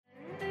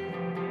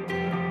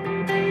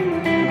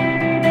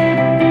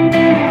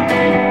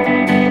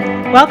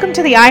Welcome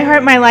to the I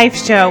Heart My Life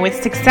show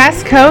with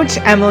success coach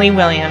Emily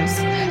Williams.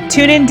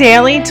 Tune in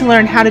daily to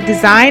learn how to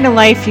design a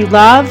life you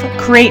love,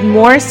 create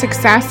more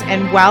success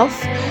and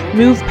wealth,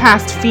 move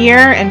past fear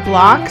and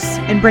blocks,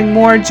 and bring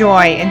more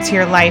joy into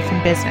your life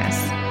and business.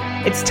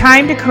 It's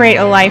time to create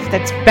a life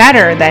that's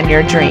better than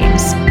your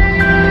dreams.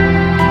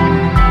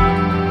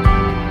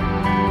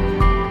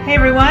 Hey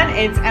everyone,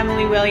 it's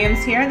Emily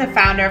Williams here, the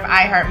founder of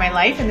I Heart My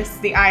Life, and this is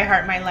the I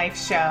Heart My Life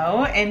show.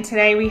 And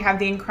today we have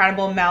the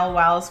incredible Mel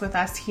Wells with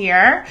us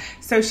here.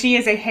 So she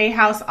is a Hay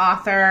House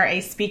author, a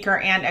speaker,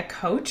 and a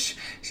coach.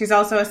 She's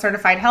also a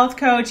certified health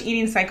coach,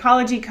 eating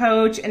psychology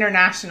coach,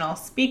 international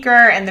speaker,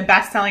 and the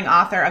best-selling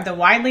author of the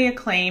widely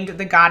acclaimed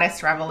The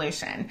Goddess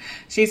Revolution.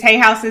 She's Hay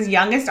House's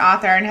youngest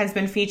author and has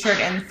been featured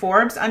in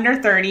Forbes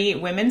Under 30,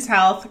 Women's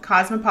Health,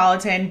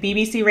 Cosmopolitan,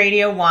 BBC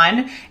Radio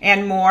 1,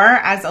 and more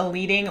as a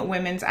leading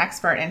women's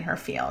expert in her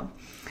field.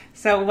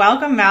 So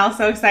welcome, Mel.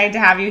 So excited to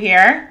have you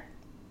here.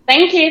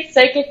 Thank you. It's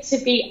so good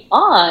to be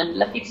on.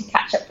 Lovely to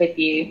catch up with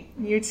you.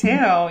 You too.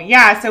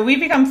 Yeah. So we've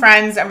become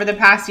friends over the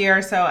past year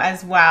or so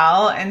as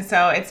well. And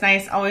so it's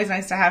always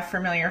nice to have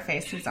familiar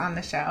faces on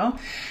the show.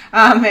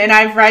 And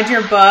I've read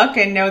your book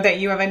and know that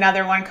you have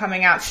another one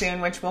coming out soon,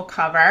 which we'll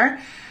cover.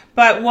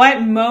 But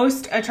what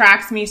most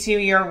attracts me to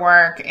your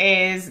work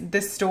is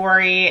the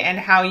story and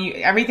how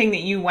everything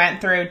that you went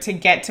through to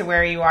get to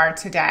where you are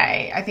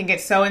today. I think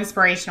it's so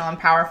inspirational and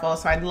powerful.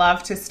 So I'd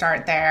love to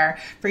start there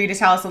for you to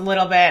tell us a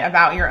little bit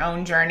about your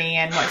own journey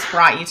and what's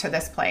brought you to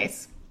this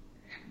place.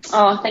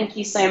 Oh, thank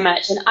you so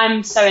much. And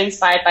I'm so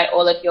inspired by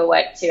all of your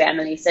work too,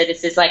 Emily. So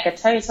this is like a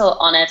total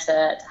honor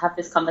to have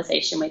this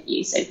conversation with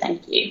you. So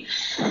thank you.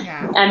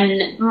 Yeah.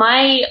 And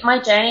my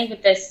journey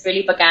with this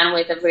really began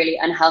with a really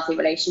unhealthy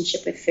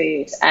relationship with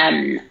food.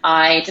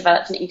 I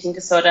developed an eating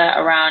disorder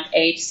around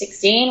age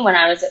 16 when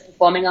I was at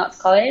Performing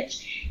Arts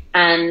College.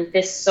 And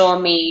this saw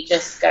me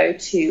just go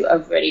to a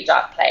really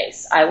dark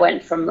place. I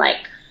went from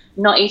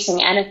not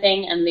eating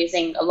anything and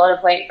losing a lot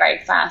of weight very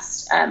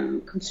fast,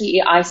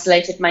 completely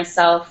isolated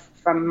myself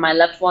from my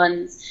loved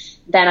ones.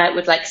 Then I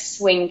would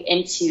swing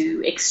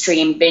into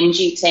extreme binge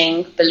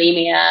eating,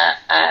 bulimia,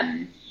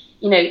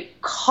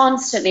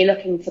 constantly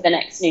looking for the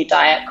next new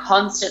diet,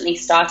 constantly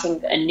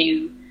starting a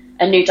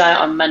new diet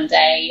on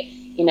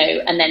Monday,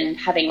 and then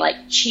having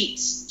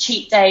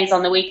cheat days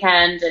on the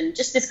weekend, and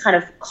just this kind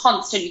of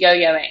constant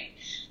yo-yoing.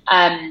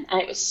 And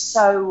it was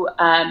so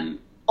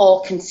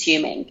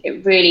all-consuming.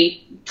 It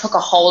really took a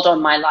hold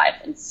on my life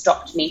and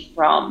stopped me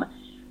from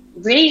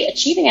really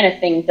achieving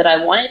anything that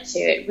I wanted to.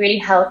 It really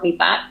held me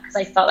back because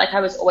I felt like I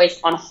was always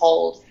on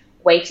hold,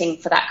 waiting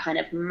for that kind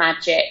of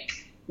magic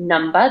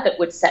number that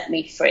would set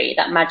me free,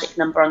 that magic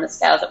number on the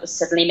scale that would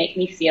suddenly make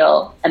me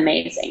feel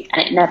amazing,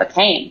 and it never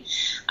came.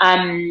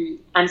 And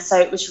so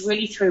it was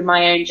really through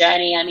my own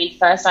journey. I mean,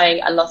 first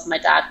I lost my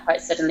dad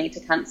quite suddenly to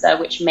cancer,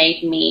 which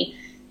made me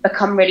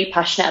become really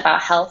passionate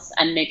about health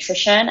and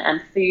nutrition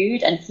and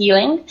food and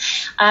healing.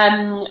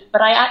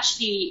 But I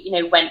actually,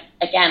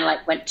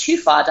 went too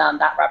far down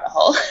that rabbit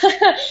hole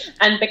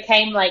and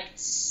became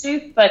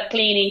super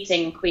clean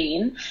eating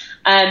queen,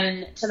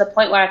 to the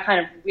point where I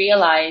kind of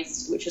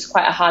realized, which was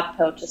quite a hard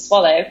pill to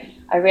swallow,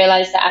 I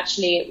realized that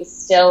actually it was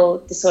still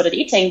disordered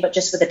eating, but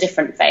just with a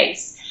different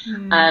face.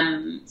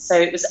 So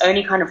it was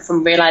only kind of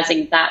from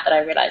realizing that I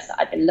realized that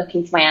I'd been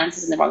looking for my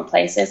answers in the wrong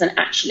places, and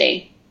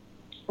actually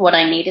what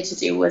I needed to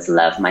do was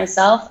love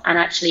myself and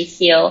actually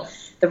heal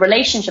the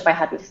relationship I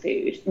had with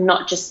food,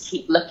 not just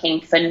keep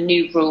looking for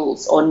new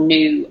rules or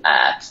new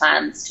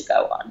plans to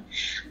go on.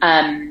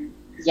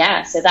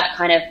 So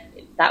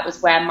that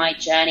was where my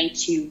journey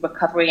to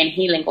recovery and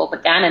healing all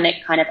began, and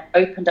it kind of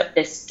opened up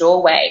this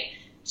doorway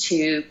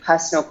to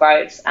personal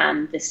growth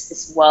and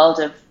this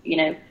world of,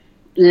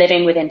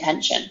 living with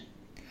intention.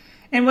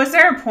 And was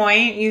there a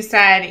point you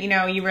said,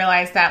 you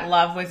realized that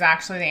love was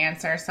actually the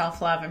answer,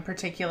 self-love in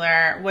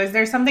particular? Was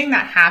there something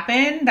that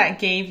happened that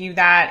gave you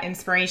that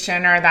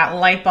inspiration or that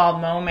light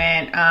bulb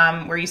moment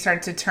where you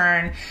started to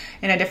turn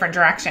in a different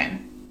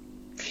direction?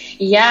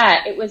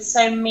 Yeah, it was.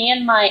 So me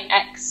and my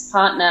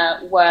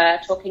ex-partner were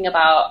talking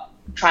about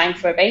trying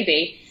for a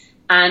baby.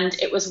 And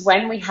it was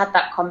when we had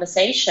that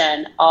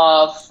conversation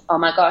of, oh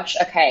my gosh,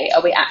 okay,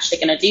 are we actually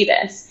going to do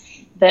this?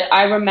 That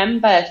I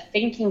remember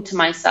thinking to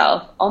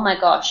myself, oh my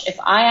gosh, if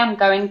I am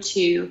going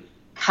to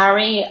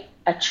carry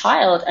a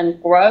child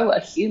and grow a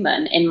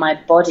human in my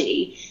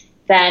body,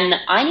 then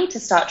I need to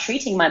start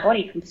treating my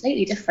body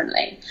completely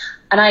differently.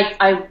 And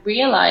I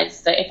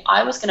realized that if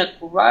I was going to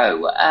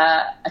grow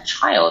a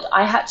child,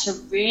 I had to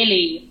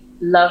really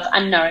love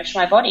and nourish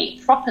my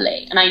body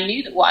properly. And I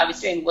knew that what I was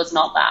doing was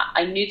not that.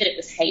 I knew that it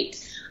was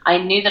hate. I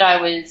knew that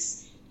I was,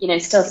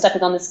 still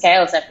stepping on the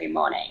scales every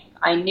morning.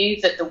 I knew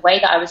that the way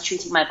that I was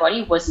treating my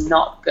body was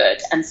not good.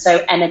 And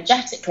so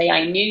energetically,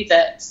 I knew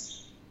that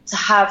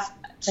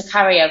to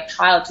carry a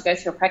child, to go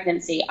through a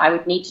pregnancy, I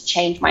would need to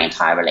change my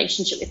entire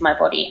relationship with my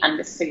body and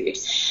with food.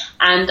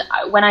 And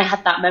when I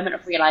had that moment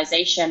of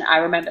realization, I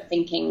remember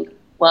thinking,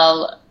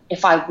 well,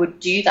 if I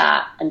would do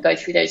that and go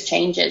through those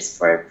changes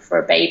for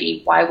a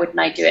baby, why wouldn't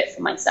I do it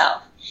for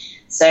myself?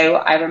 So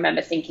I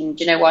remember thinking,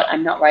 do you know what?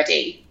 I'm not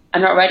ready.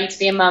 I'm not ready to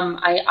be a mum.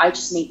 I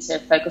just need to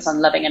focus on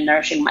loving and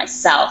nourishing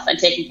myself and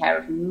taking care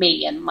of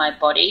me and my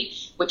body,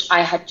 which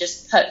I had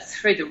just put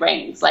through the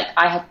rings. Like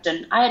I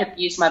had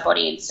abused my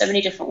body in so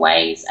many different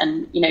ways,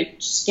 and, you know,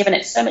 just given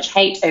it so much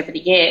hate over the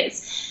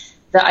years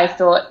that I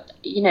thought,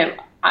 you know,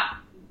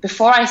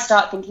 before I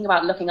start thinking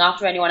about looking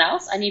after anyone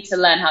else, I need to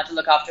learn how to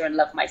look after and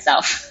love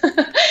myself.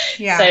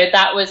 Yeah. So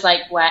that was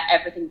like where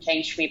everything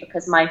changed for me,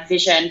 because my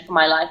vision for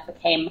my life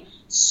became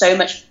so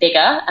much bigger,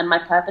 and my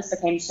purpose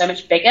became so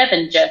much bigger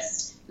than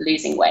just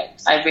losing weight.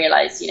 I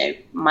realized, you know,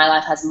 my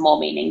life has more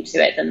meaning to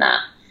it than that.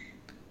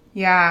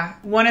 Yeah.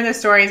 One of the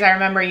stories I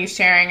remember you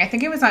sharing, I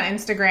think it was on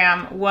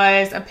Instagram,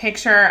 was a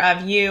picture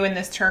of you in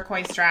this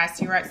turquoise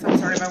dress. You were at some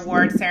sort of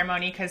award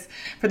ceremony, because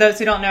for those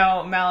who don't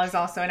know, Mel is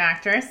also an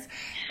actress.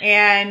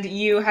 And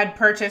you had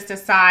purchased a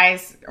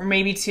size, or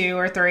maybe 2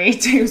 or 3,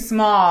 too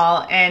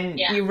small. And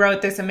you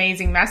wrote this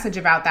amazing message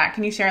about that.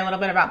 Can you share a little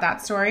bit about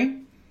that story?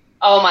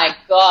 Oh my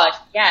God.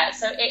 Yeah.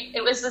 So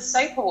it was the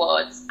Soap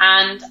Awards,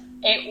 and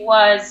it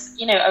was,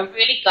 you know, a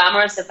really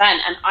glamorous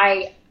event. And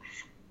I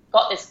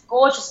got this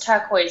gorgeous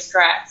turquoise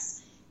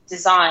dress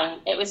design.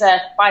 It was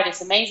by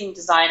this amazing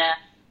designer.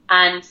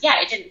 And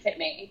yeah, it didn't fit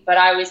me, but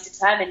I was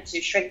determined to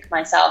shrink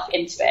myself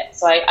into it.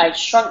 So I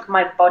shrunk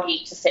my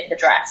body to fit the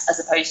dress, as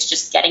opposed to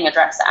just getting a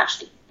dress that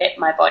actually fit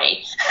my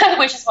body,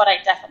 which is what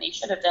I definitely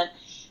should have done.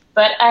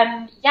 But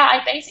yeah,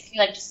 I basically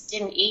like just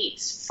didn't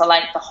eat for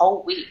like the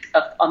whole week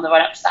on the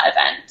run up to that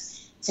event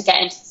to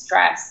get into this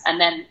dress, and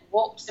then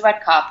walked the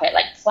red carpet,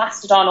 like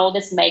plastered on all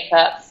this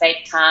makeup,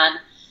 fake tan.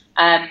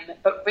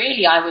 But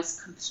really I was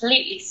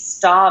completely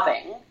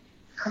starving,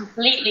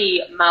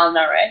 completely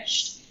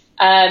malnourished,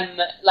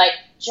 like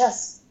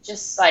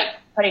just like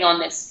putting on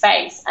this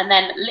face. And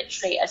then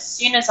literally as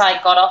soon as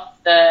I got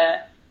off the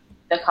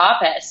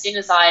carpet, as soon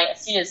as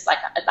like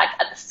at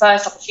the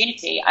first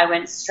opportunity, I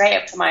went straight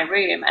up to my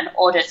room and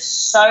ordered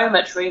so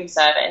much room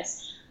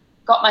service,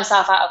 got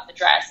myself out of the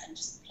dress and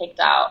just pigged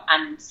out.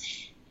 And,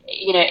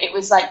 you know, it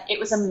was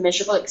a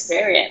miserable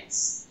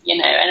experience, you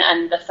know,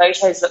 and the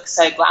photos look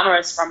so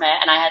glamorous from it.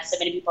 And I had so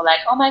many people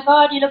like, oh my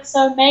God, you look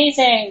so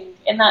amazing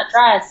in that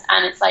dress.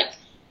 And it's like,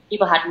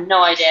 people had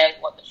no idea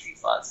what the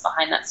truth was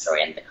behind that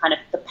story, and the kind of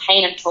the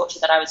pain and torture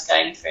that I was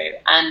going through.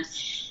 And,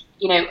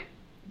 you know,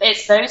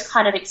 it's those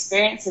kind of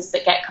experiences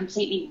that get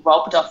completely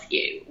robbed off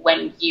you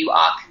when you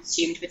are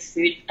consumed with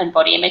food and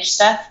body image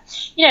stuff,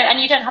 you know. And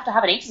you don't have to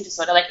have an eating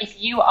disorder. Like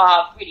if you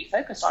are really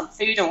focused on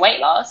food and weight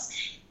loss,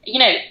 you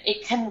know,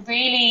 it can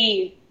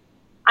really,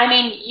 I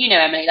mean, you know,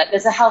 Emily, like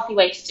there's a healthy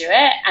way to do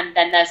it, and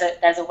then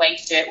there's a way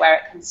to do it where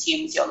it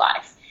consumes your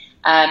life.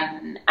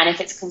 And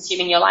if it's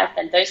consuming your life,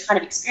 then those kind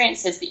of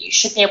experiences that you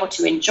should be able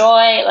to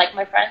enjoy, like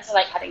my friends are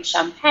like having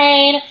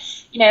champagne,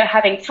 you know,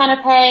 having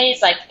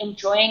canapes, like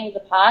enjoying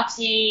the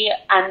party.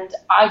 And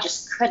I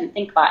just couldn't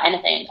think about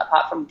anything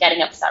apart from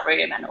getting up to that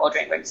room and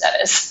ordering room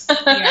service.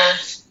 Yeah.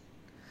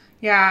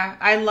 Yeah,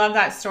 I love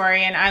that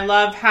story. And I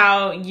love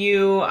how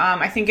you,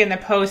 I think in the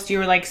post, you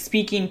were like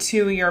speaking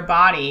to your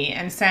body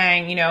and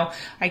saying, you know,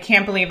 I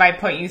can't believe I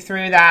put you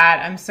through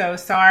that. I'm so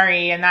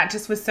sorry. And that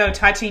just was so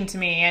touching to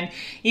me. And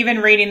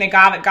even reading the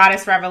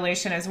Goddess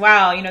Revolution as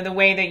well, you know, the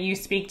way that you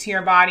speak to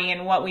your body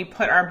and what we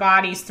put our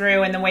bodies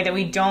through and the way that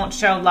we don't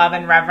show love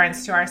and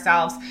reverence to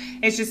ourselves.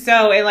 It's just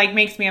so, it like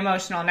makes me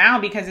emotional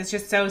now, because it's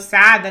just so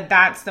sad that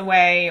that's the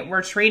way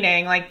we're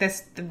treating like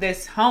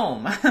this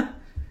home.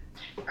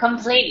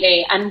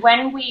 Completely. And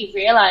when we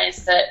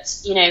realize that,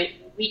 you know,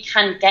 we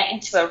can get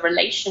into a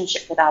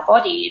relationship with our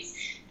bodies,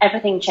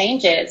 everything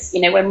changes.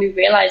 You know, when we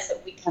realize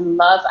that we can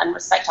love and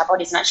respect our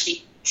bodies and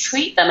actually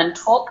treat them and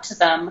talk to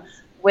them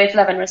with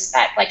love and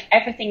respect, like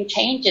everything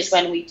changes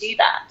when we do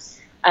that.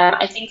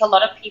 I think a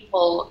lot of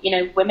people, you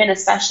know, women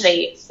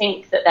especially,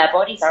 think that their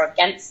bodies are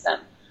against them,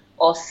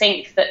 or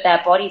think that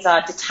their bodies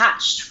are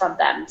detached from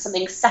them,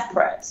 something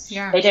separate.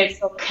 Yeah. They don't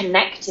feel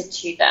connected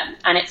to them.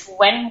 And it's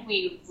when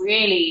we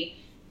really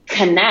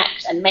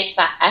connect and make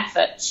that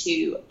effort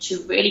to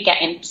really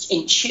get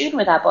in tune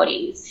with our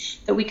bodies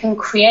that we can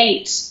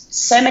create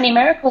so many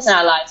miracles in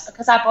our lives,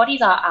 because our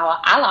bodies are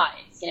our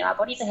allies. You know, our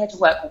bodies are here to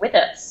work with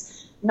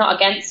us, not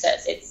against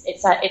us.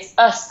 It's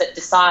us that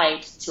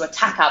decide to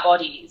attack our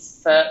bodies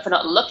for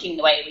not looking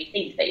the way we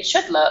think they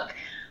should look,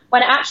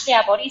 when actually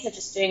our bodies are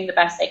just doing the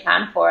best they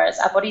can for us.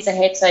 Our bodies are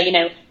here to, you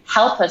know,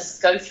 help us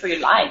go through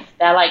life.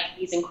 They're like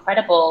these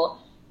incredible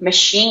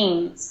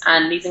machines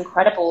and these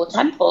incredible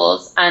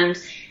temples, and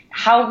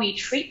how we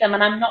treat them.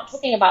 And I'm not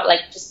talking about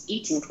like just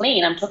eating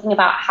clean. I'm talking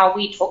about how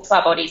we talk to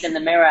our bodies in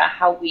the mirror,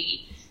 how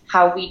we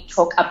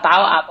talk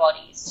about our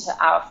bodies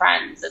to our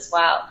friends as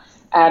well.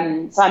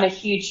 So I'm a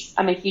huge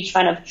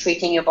fan of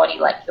treating your body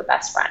like your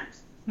best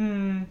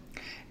friend.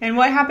 And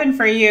what happened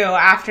for you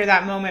after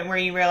that moment where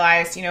you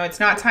realized, you know, it's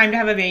not time to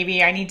have a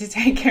baby, I need to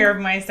take care of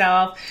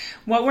myself?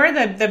 What were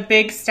the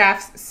big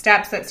steps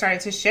that started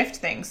to shift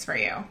things for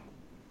you?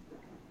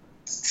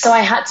 So I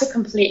had to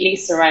completely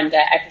surrender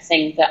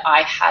everything that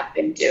I had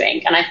been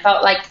doing. And I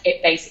felt like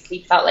it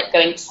basically felt like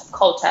going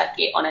cold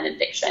turkey on an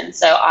addiction.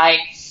 So I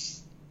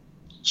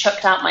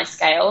chucked out my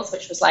scales,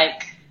 which was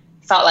like,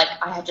 felt like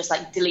I had just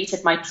like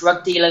deleted my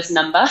drug dealer's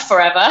number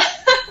forever.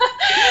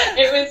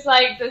 It was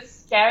like the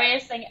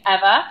scariest thing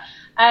ever.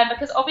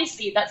 Because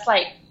obviously that's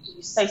like,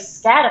 you're so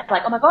scared of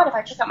like, oh my God, if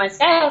I chuck out my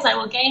scales, I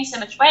will gain so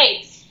much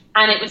weight.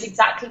 And it was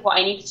exactly what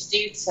I needed to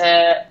do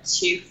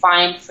to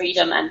find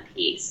freedom and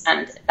peace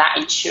and that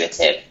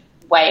intuitive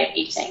way of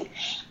eating.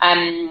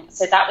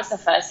 So that was the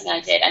first thing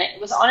I did. And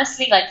it was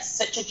honestly like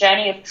such a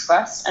journey of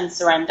trust and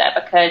surrender,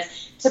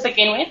 because to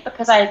begin with,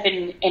 because I had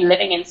been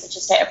living in such a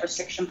state of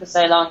restriction for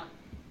so long,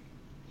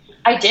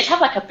 I did have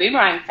like a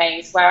boomerang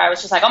phase where I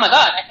was just like, oh my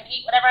God, I can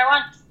eat whatever I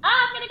want.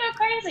 I'm going to go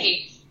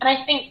crazy. And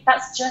I think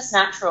that's just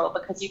natural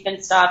because you've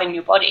been starving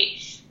your body.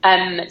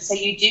 So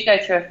you do go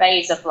through a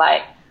phase of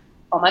like,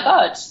 oh my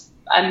God,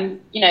 I'm,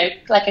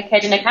 like a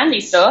kid in a candy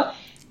store.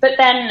 But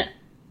then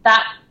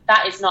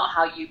that is not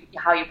how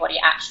your body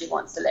actually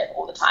wants to live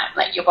all the time.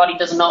 Like, your body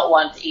does not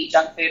want to eat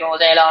junk food all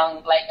day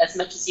long. Like, as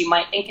much as you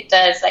might think it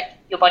does, like,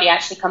 your body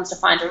actually comes to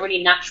find a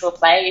really natural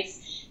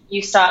place.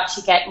 You start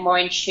to get more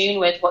in tune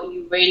with what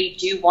you really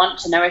do want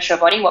to nourish your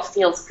body, what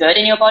feels good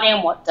in your body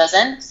and what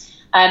doesn't.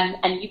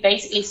 And you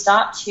basically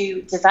start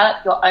to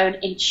develop your own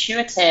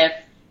intuitive,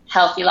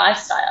 healthy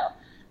lifestyle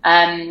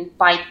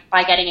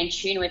by getting in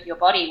tune with your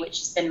body, which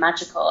has been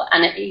magical.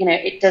 And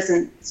it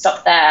doesn't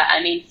stop there.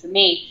 I mean, for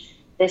me,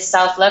 this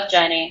self-love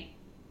journey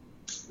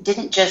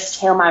didn't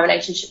just heal my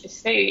relationship with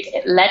food.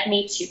 It led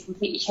me to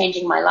completely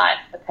changing my life,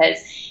 because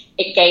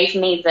it gave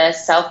me the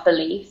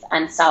self-belief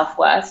and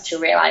self-worth to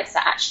realize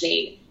that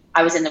actually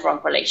I was in the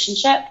wrong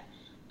relationship.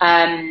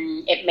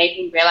 It made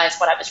me realize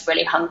what I was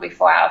really hungry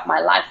for out of my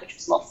life, which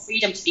was more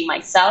freedom to be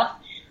myself.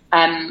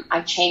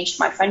 I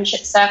changed my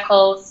friendship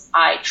circles.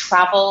 I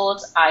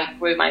traveled. I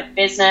grew my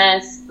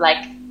business.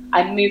 Like,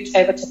 I moved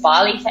over to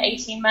Bali for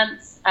 18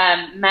 months,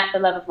 met the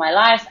love of my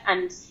life.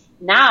 And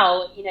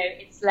now,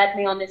 it's led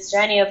me on this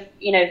journey of,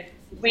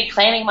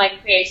 reclaiming my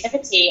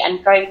creativity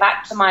and going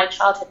back to my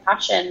childhood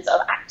passions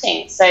of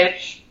acting. So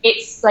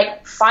it's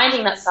like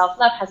finding that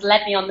self-love has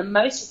led me on the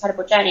most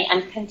incredible journey,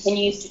 and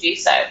continues to do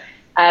so,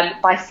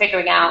 by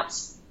figuring out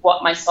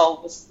what my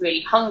soul was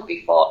really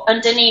hungry for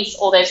underneath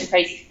all those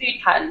crazy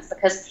food patterns.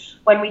 Because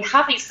when we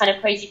have these kind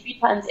of crazy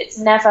food patterns, it's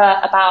never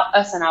about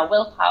us and our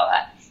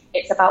willpower.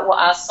 It's about what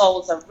our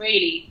souls are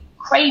really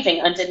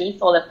craving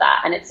underneath all of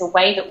that. And it's a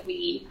way that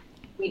we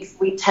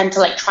tend to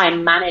like try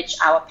and manage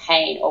our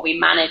pain, or we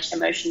manage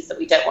emotions that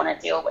we don't want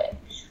to deal with.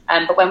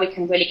 But when we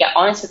can really get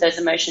honest with those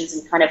emotions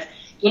and kind of,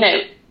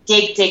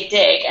 dig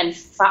and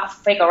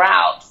figure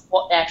out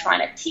what they're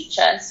trying to teach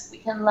us, we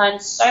can learn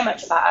so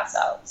much about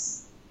ourselves.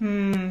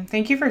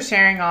 Thank you for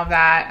sharing all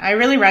that. I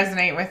really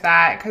resonate with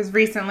that, because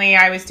recently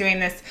I was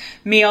doing this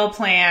meal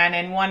plan,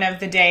 and one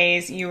of the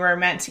days you were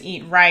meant to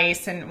eat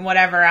rice and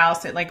whatever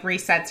else, it like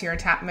resets your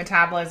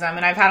metabolism.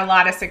 And I've had a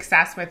lot of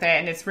success with it,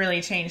 and it's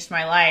really changed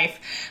my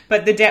life.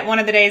 But one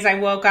of the days I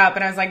woke up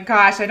and I was like,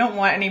 gosh, I don't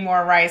want any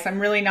more rice.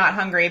 I'm really not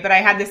hungry. But I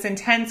had this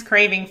intense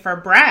craving for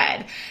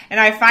bread. And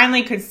I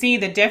finally could see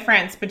the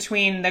difference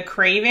between the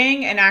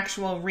craving and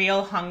actual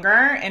real hunger,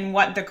 and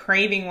what the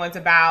craving was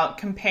about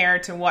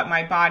compared to what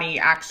my body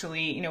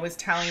actually, was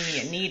telling me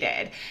it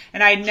needed.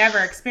 And I'd never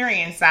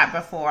experienced that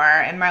before.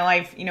 And my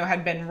life,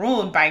 had been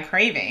ruled by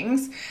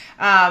cravings.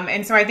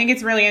 And so I think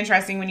it's really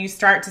interesting when you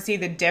start to see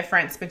the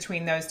difference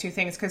between those two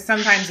things, because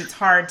sometimes it's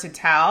hard to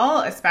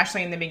tell,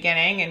 especially in the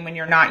beginning and when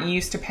you're not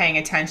used to paying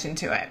attention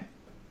to it.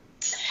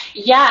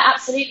 Yeah,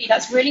 absolutely.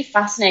 That's really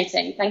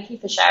fascinating. Thank you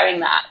for sharing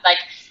that. Like,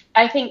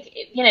 I think,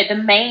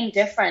 the main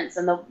difference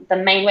and the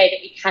main way that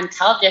we can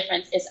tell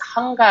difference is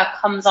hunger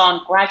comes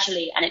on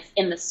gradually, and it's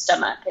in the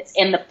stomach, it's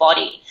in the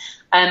body.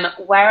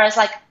 Whereas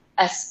like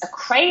a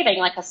craving,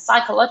 like a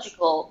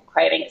psychological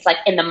craving, it's like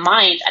in the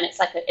mind, and it's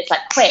like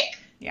quick,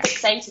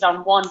 fixated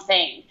on one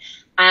thing.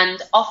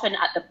 And often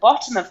at the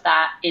bottom of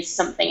that is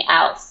something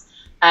else.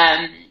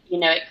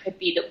 It could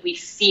be that we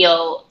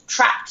feel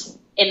trapped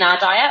in our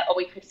diet,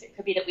 or it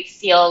could be that we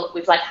feel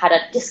we've like had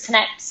a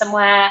disconnect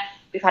somewhere.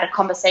 We've had a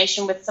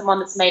conversation with someone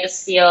that's made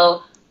us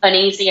feel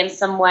uneasy in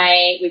some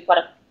way. We've got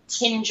a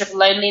tinge of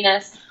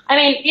loneliness. I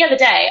mean, the other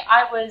day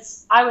I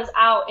was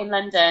out in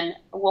London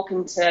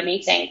walking to a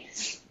meeting,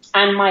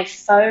 and my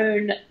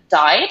phone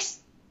died.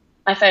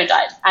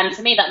 And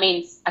for me, that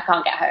means I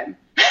can't get home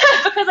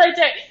because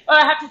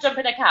I have to jump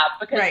in a cab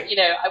because, right.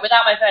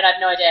 Without my phone, I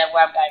have no idea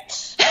where I'm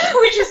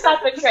going, which is sad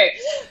but true.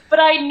 But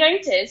I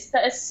noticed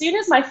that as soon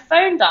as my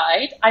phone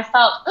died, I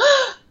felt,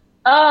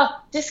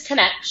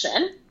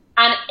 disconnection.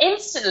 And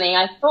instantly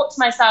I thought to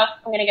myself,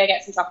 I'm going to go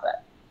get some chocolate.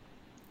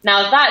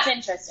 Now that's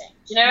interesting.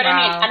 Do you know what I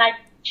mean? And I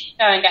didn't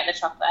go and get the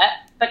chocolate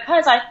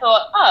because I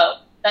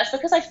thought, that's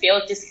because I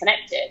feel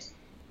disconnected.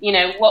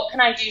 What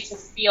can I do to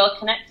feel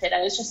connected?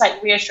 And it's just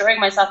like reassuring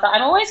myself that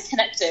I'm always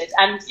connected.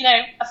 And,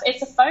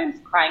 it's a phone for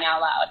crying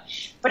out loud.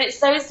 But it's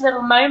those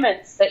little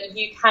moments that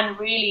you can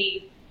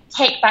really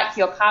take back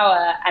your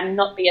power and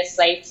not be a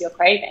slave to your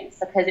cravings,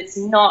 because it's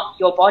not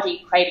your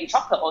body craving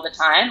chocolate all the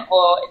time,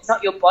 or it's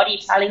not your body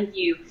telling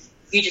you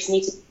you just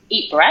need to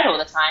eat bread all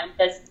the time.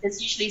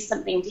 There's usually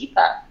something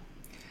deeper.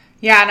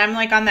 Yeah, and I'm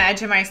like on the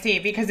edge of my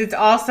seat because it's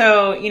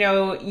also,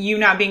 you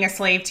not being a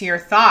slave to your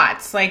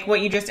thoughts. Like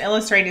what you just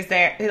illustrated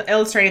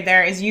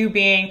there is you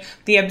being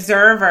the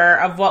observer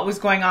of what was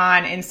going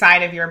on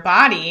inside of your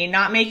body,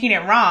 not making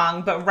it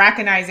wrong, but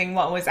recognizing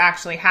what was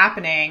actually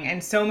happening.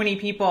 And so many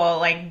people,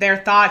 like their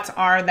thoughts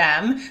are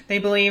them. They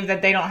believe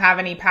that they don't have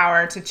any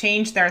power to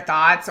change their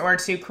thoughts or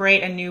to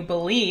create a new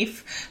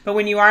belief. But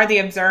when you are the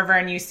observer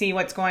and you see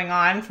what's going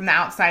on from the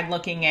outside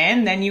looking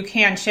in, then you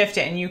can shift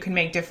it and you can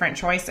make different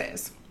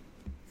choices.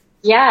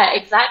 Yeah,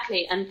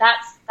 exactly. And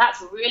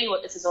that's really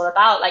what this is all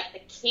about. Like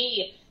the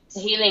key to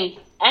healing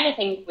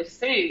anything with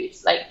food,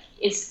 like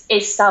is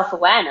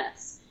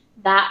self-awareness.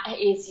 That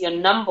is your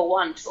number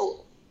one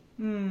tool.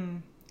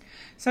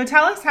 So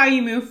tell us how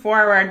you move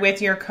forward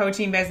with your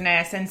coaching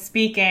business and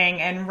speaking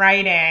and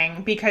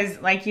writing,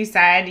 because like you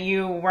said,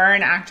 you were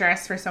an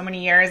actress for so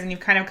many years and you've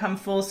kind of come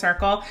full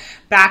circle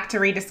back to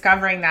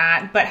rediscovering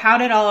that. But how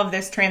did all of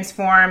this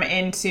transform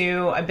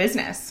into a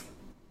business?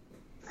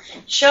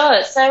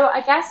 Sure. So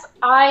I guess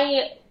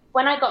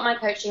when I got my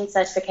coaching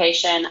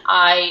certification,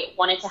 I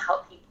wanted to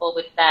help people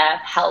with their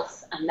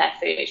health and their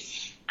food.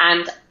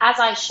 And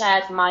as I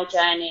shared my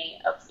journey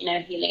of,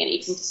 healing an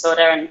eating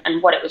disorder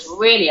and what it was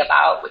really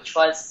about, which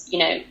was,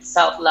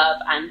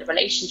 self-love and the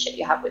relationship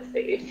you have with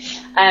food,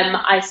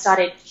 I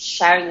started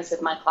sharing this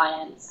with my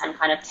clients and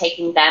kind of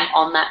taking them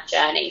on that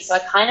journey. So I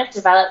kind of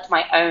developed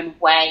my own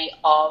way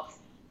of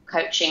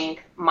coaching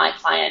my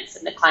clients,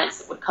 and the clients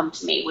that would come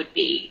to me would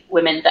be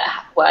women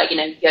that were,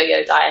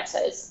 yo-yo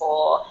dieters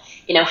or,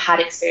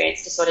 had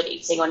experienced disordered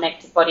eating or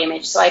negative body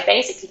image. So I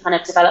basically kind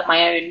of developed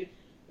my own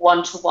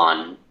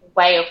one-to-one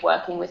way of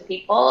working with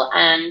people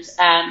and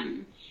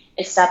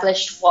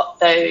established what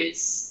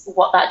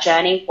that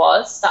journey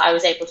was that I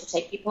was able to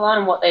take people on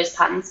and what those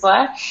patterns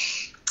were.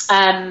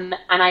 And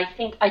I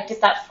think I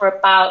did that for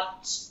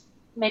about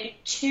maybe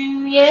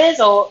 2 years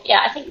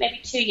maybe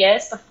 2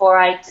 years before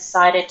I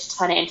decided to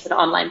turn it into an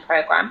online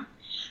program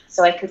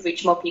so I could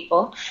reach more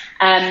people.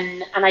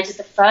 And I did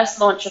the first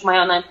launch of my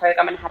online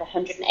program and had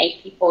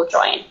 108 people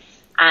join.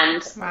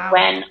 And wow.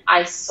 When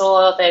I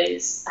saw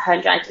those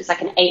 100, it was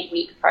like an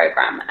 8-week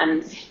program.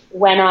 And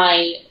when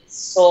I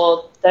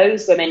saw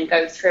those women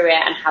go through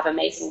it and have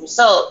amazing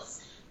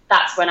results,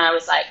 that's when I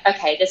was like,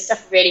 okay, this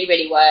stuff really,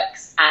 really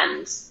works.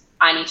 And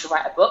I need to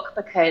write a book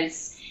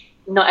because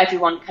not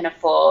everyone can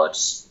afford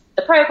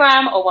the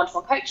program or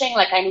one-to-one coaching.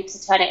 Like I need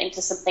to turn it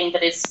into something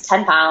that is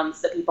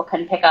 £10 that people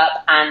can pick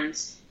up and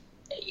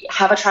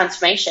have a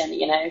transformation,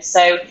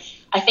 So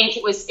I think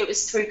it was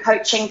through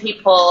coaching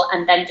people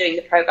and then doing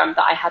the program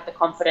that I had the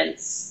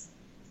confidence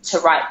to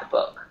write the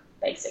book,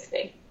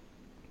 basically.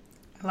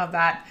 I love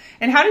that.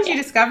 And how did you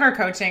discover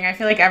coaching? I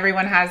feel like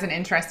everyone has an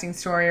interesting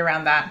story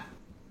around that.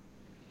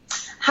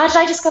 How did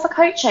I discover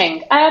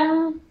coaching?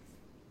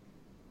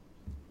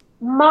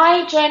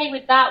 My journey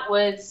with that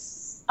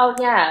was, so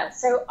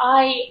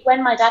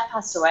when my dad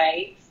passed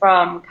away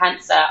from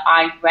cancer,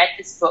 I read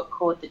this book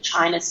called The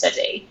China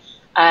Study,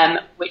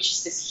 which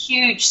is this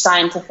huge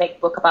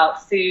scientific book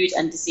about food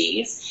and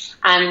disease.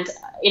 And,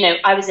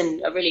 I was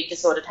in a really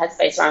disordered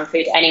headspace around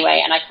food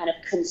anyway, and I kind of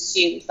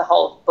consumed the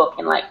whole book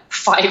in like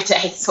 5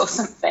 days or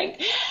something.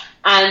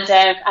 And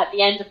at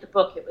the end of the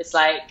book, it was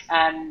like,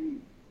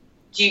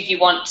 do you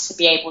want to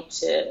be able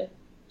to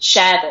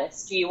share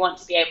this? Do you want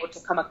to be able to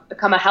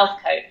become a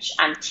health coach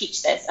and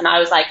teach this? And I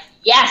was like,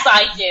 yes,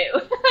 I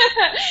do.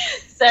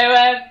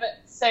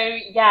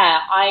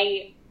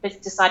 I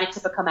decided to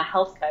become a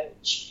health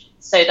coach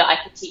so that I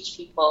could teach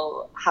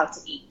people how to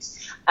eat.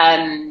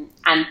 And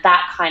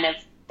that kind of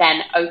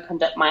then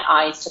opened up my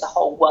eyes to the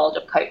whole world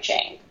of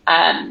coaching.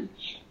 And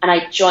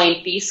I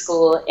joined B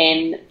School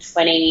in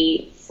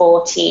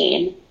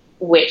 2014,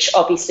 which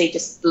obviously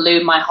just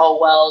blew my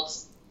whole world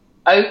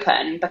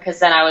open, because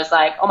then I was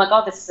like, oh my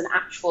God, this is an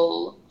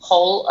actual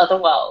whole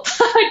other world.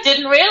 I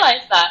didn't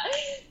realize that.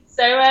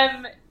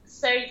 I've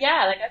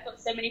got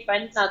so many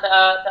friends now that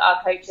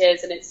are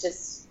coaches, and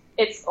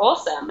it's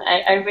awesome.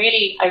 I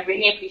really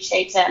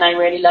appreciate it, and I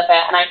really love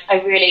it, and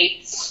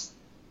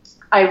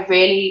I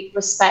really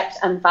respect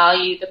and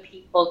value the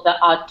people that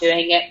are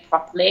doing it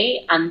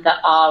properly and that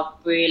are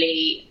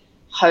really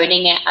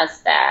honing it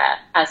as their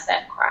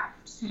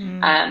craft.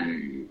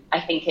 I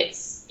think at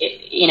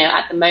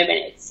the moment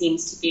it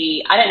seems to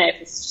be, I don't know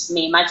if it's just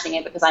me imagining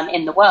it because I'm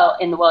in the world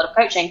of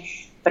coaching,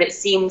 but it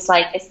seems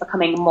like it's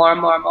becoming more and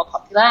more and more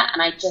popular.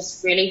 And I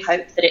just really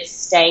hope that it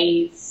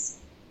stays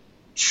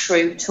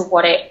true to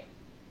what it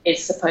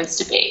is supposed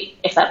to be,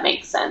 if that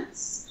makes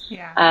sense.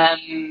 Yeah.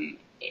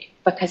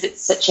 Because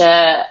it's such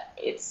a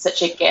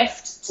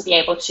gift to be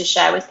able to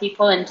share with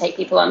people and take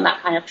people on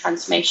that kind of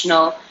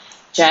transformational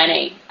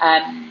journey.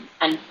 And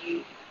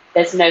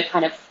there's no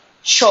kind of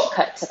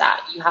shortcut to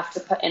that. You have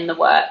to put in the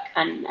work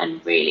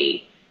and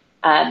really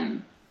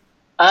earn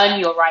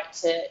your right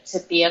to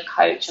be a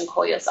coach and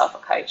call yourself a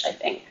coach, I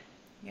think.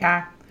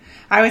 Yeah.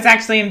 I was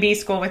actually in B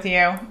School with you.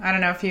 I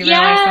don't know if you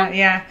realize that.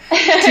 Yeah.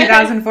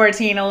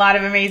 2014, a lot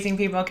of amazing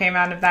people came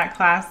out of that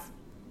class.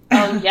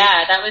 Oh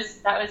yeah, that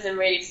was a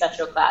really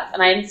special class,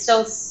 and I'm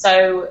still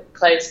so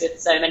close with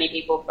so many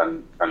people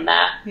from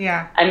there.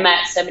 Yeah, I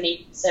met so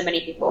many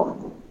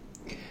people.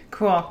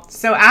 Cool.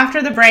 So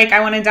after the break,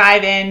 I want to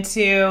dive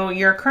into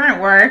your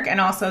current work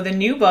and also the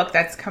new book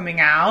that's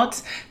coming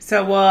out.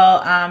 So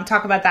we'll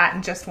talk about that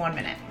in just 1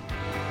 minute.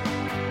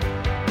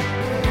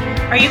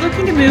 Are you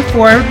looking to move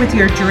forward with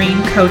your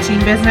dream coaching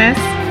business?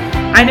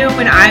 I know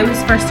when I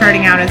was first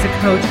starting out as a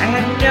coach, I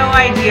had no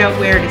idea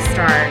where to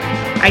start.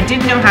 I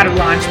didn't know how to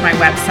launch my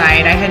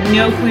website. I had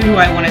no clue who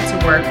I wanted to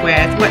work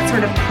with, what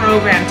sort of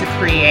program to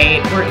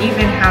create, or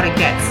even how to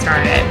get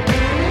started.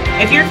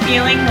 If you're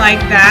feeling like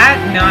that,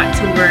 not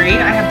to worry,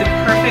 I have the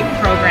perfect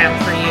program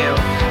for you.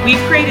 We've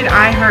created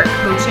iHeart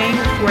Coaching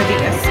for the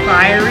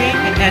aspiring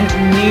and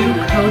new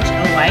coach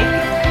alike,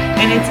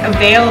 and it's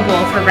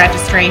available for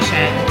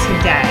registration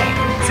today.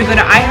 So go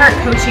to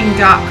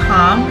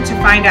iHeartCoaching.com to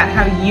find out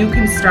how you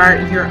can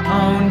start your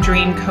own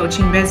dream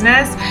coaching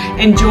business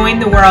and join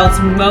the world's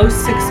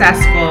most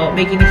successful,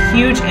 making a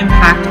huge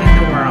impact in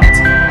the world.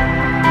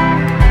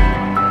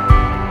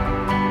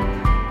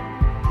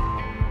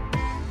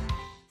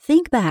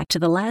 Think back to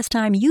the last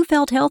time you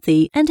felt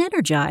healthy and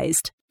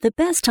energized. The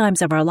best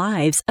times of our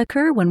lives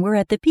occur when we're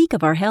at the peak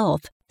of our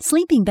health,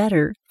 sleeping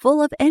better,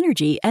 full of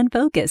energy and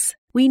focus.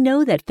 We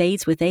know that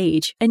fades with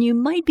age, and you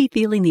might be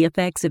feeling the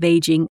effects of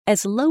aging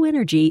as low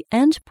energy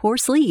and poor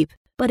sleep.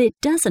 But it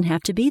doesn't have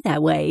to be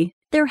that way.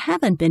 There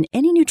haven't been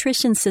any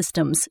nutrition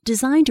systems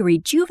designed to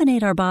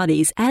rejuvenate our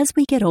bodies as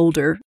we get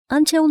older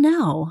until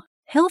now.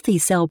 Healthy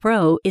Cell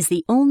Pro is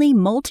the only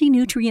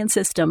multi-nutrient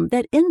system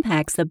that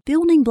impacts the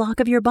building block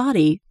of your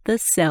body, the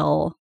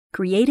cell.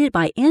 Created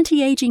by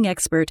anti-aging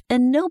expert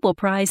and Nobel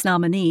Prize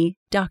nominee,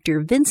 Dr.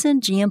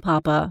 Vincent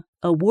Giampapa,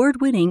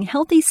 award-winning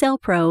Healthy Cell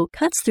Pro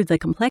cuts through the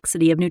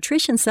complexity of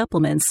nutrition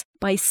supplements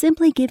by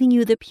simply giving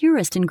you the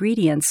purest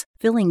ingredients,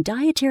 filling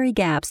dietary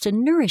gaps to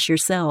nourish your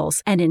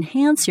cells and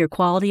enhance your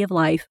quality of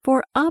life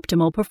for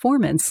optimal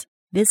performance.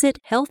 Visit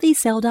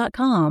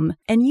healthycell.com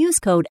and use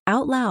code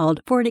OUTLOUD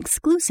for an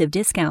exclusive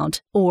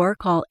discount, or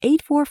call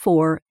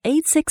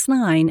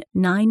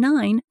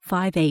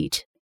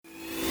 844-869-9958.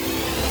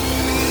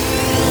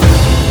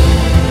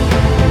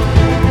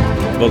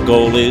 The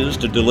goal is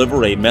to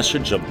deliver a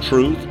message of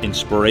truth,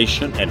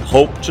 inspiration, and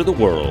hope to the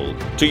world,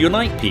 to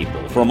unite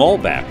people from all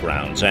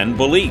backgrounds and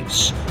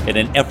beliefs in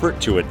an effort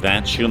to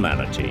advance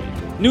humanity.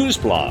 News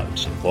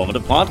blogs,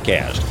 informative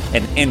podcasts,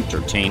 and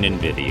entertaining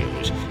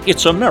videos.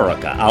 It's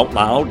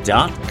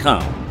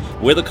AmericaOutloud.com,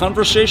 where the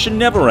conversation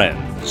never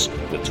ends,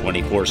 with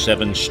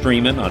 24/7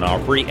 streaming on our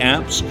free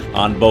apps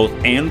on both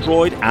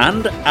Android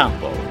and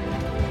Apple.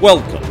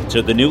 Welcome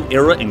to the new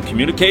era in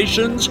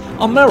communications,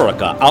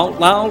 America Out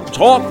Loud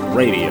Talk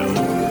Radio.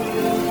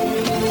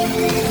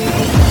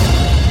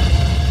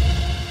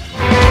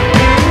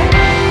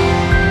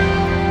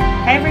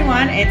 Hey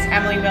everyone, it's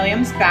Emily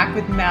Williams back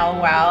with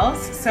Mel Wells.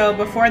 So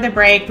before the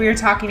break, we were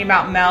talking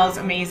about Mel's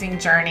amazing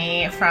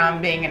journey from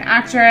being an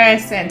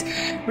actress and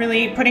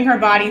really putting her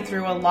body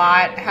through a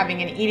lot,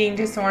 having an eating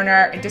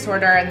disorder, and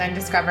then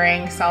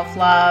discovering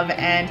self-love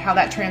and how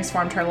that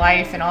transformed her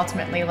life and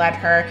ultimately led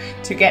her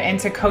to get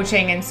into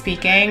coaching and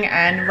speaking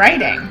and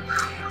writing.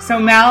 So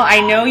Mel,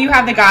 I know you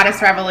have The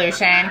Goddess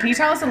Revolution. Can you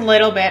tell us a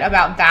little bit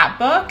about that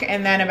book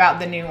and then about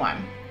the new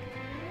one?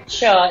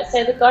 Sure.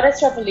 So The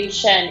Goddess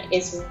Revolution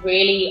is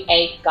really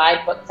a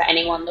guidebook for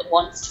anyone that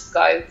wants to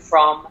go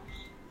from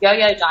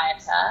yo-yo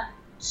dieter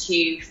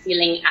to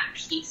feeling at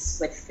peace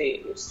with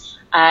food.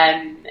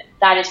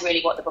 That is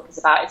really what the book is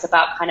about. It's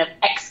about kind of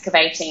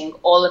excavating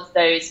all of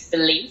those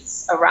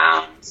beliefs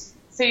around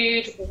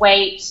food,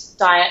 weight,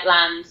 diet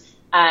land,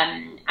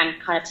 and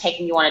kind of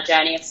taking you on a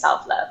journey of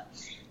self-love.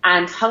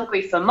 And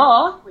Hungry for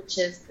More, which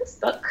is this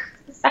book,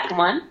 the second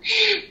one,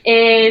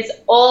 is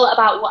all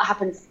about what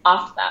happens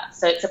after that.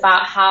 So it's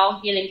about how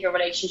healing your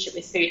relationship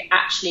with food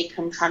actually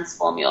can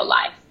transform your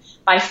life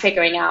by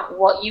figuring out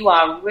what you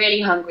are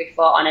really hungry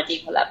for on a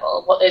deeper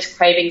level, what those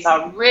cravings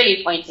are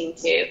really pointing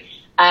to,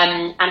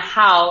 and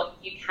how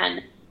you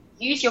can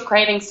use your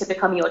cravings to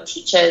become your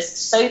teachers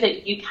so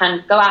that you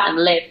can go out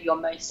and live your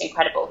most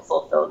incredible,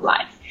 fulfilled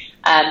life.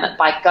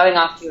 By going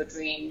after your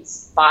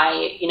dreams,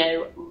 by,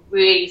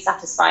 really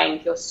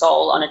satisfying your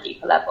soul on a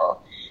deeper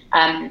level.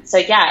 So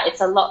yeah,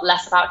 it's a lot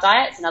less about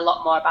diets and a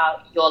lot more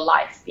about your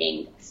life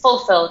being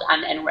fulfilled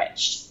and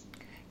enriched.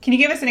 Can you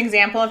give us an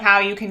example of how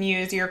you can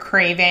use your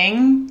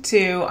craving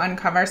to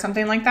uncover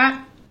something like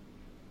that?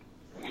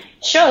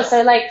 Sure.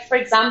 So like, for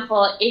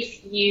example,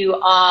 if you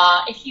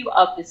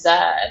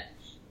observe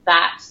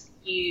that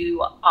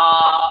you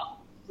are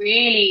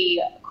really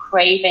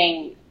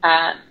craving,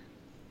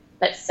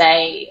 let's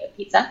say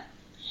pizza,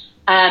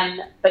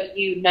 but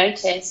you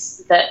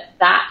notice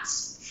that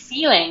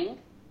feeling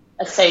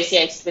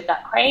associated with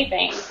that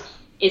craving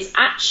is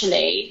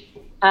actually,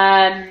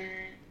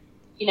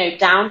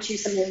 down to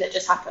something that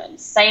just happened.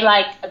 Say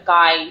like a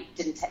guy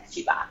didn't text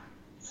you back,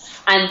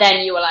 and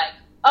then you were like,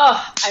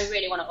 oh, I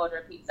really want to order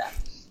a pizza.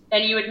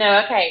 Then you would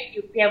know, okay,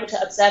 you'd be able to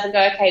observe and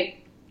go, okay,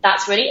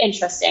 that's really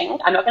interesting.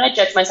 I'm not going to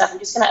judge myself. I'm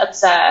just going to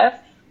observe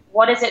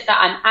what is it that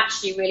I'm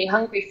actually really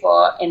hungry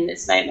for in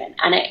this moment?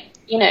 And it,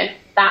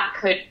 that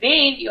could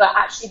be you are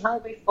actually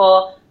hungry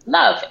for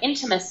love,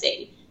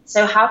 intimacy.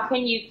 So how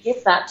can you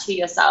give that to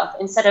yourself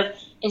instead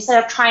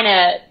of trying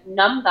to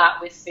numb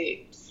that with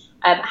food?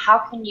 How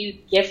can you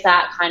give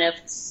that kind of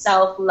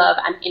self-love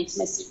and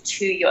intimacy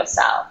to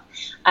yourself?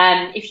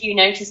 If you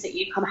notice that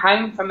you come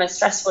home from a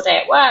stressful day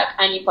at work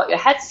and you've got your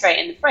head straight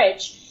in the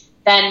fridge,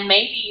 then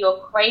maybe your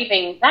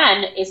craving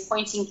then is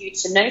pointing you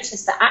to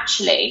notice that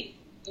actually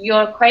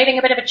you're craving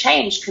a bit of a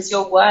change because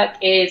your work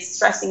is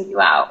stressing you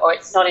out or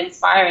it's not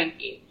inspiring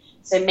you.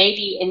 So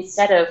maybe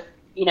instead of,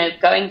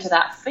 going to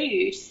that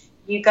food,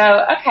 you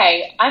go,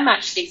 okay, I'm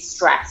actually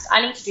stressed.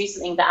 I need to do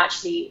something that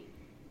actually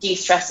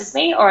de-stresses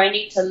me, or I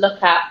need to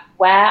look at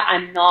where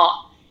I'm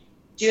not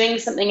doing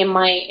something in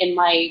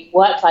my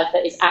work life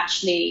that is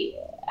actually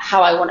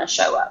how I want to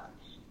show up.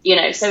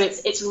 So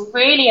it's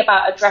really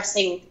about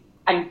addressing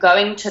and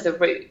going to the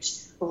root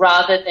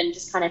rather than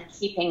just kind of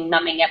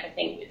numbing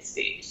everything with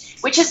food,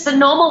 which is the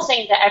normal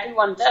thing that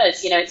everyone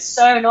does. It's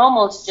so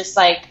normal to just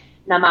like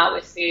numb out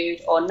with food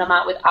or numb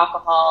out with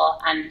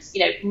alcohol and,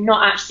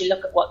 not actually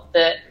look at what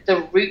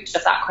the root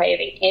of that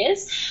craving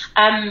is.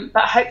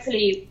 But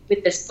hopefully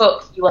with this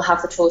book, you will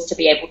have the tools to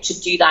be able to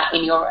do that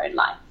in your own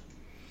life.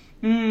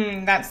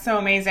 That's so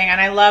amazing.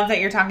 And I love that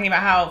you're talking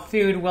about how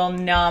food will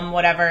numb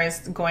whatever is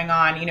going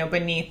on,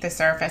 beneath the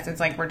surface. It's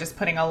like we're just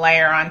putting a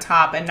layer on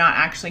top and not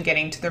actually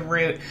getting to the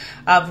root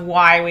of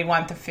why we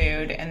want the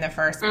food in the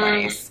first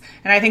place.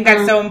 And I think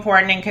that's so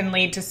important and can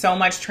lead to so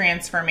much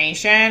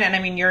transformation. And I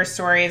mean, your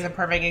story is a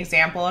perfect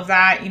example of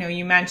that.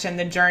 You mentioned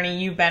the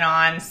journey you've been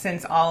on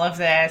since all of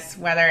this,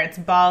 whether it's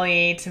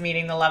Bali to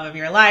meeting the love of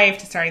your life,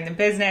 to starting the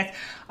business,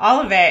 all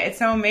of it. It's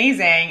so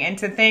amazing. And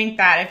to think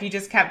that if you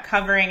just kept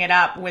covering it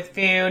up with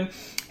food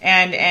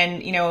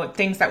and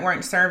things that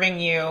weren't serving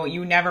you,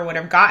 you never would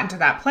have gotten to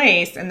that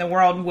place and the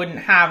world wouldn't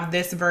have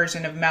this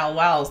version of Mel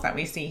Wells that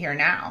we see here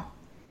now.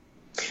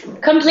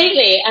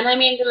 Completely. And I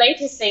mean, the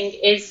latest thing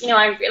is,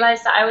 I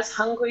realized that I was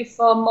hungry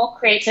for more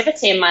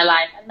creativity in my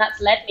life. And that's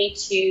led me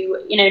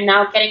to,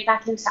 now getting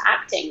back into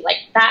acting. Like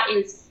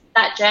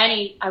that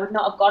journey, I would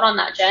not have gone on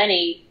that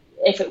journey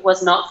if it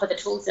was not for the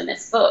tools in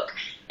this book,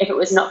 if it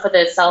was not for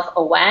the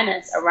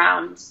self-awareness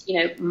around,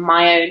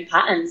 my own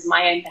patterns,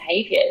 my own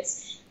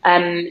behaviors.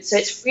 So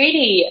it's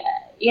really,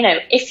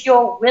 if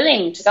you're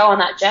willing to go on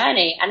that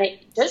journey, and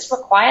it does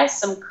require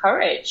some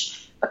courage,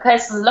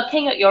 because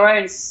looking at your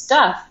own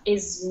stuff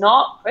is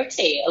not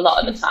pretty a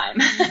lot of the time.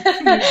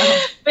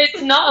 But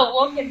it's not a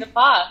walk in the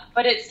park,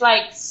 but it's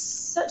like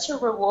such a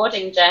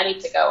rewarding journey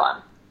to go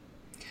on.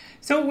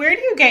 So where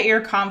do you get your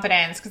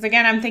confidence? Because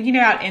again, I'm thinking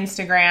about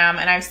Instagram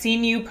and I've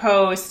seen you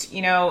post,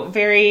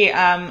 very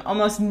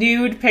almost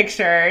nude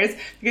pictures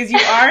because you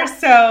are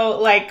so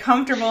like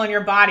comfortable in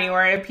your body,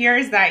 or it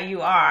appears that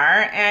you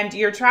are, and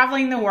you're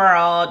traveling the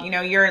world,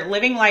 you're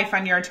living life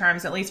on your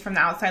terms, at least from the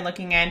outside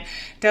looking in, it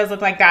does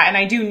look like that. And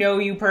I do know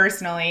you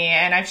personally,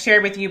 and I've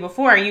shared with you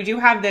before, you do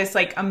have this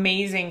like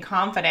amazing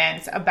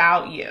confidence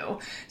about you.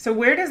 So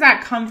where does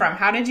that come from?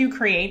 How did you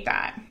create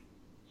that?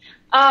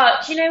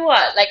 Do you know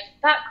what? Like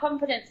that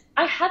confidence,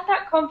 I had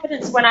that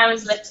confidence when I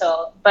was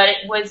little, but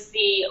it was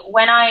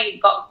when I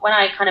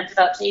kind of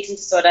developed an eating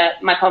disorder,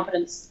 my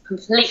confidence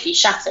completely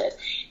shattered.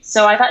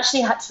 So I've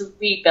actually had to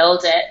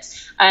rebuild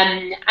it.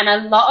 And a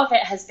lot of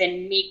it has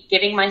been me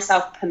giving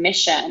myself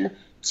permission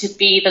to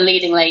be the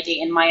leading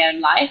lady in my own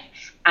life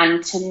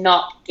and to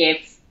not give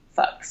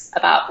fucks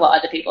about what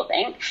other people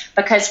think.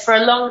 Because for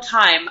a long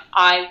time,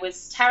 I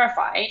was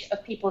terrified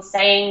of people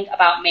saying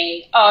about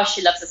me, oh,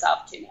 she loves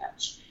herself too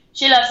much.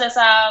 She loves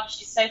herself.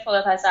 She's so full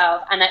of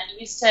herself. And I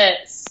used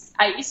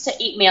to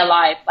eat me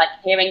alive. Like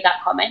hearing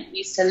that comment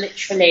used to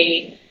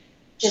literally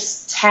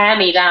just tear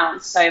me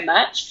down so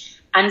much.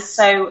 And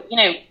so,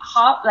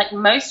 like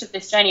most of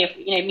this journey of,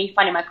 me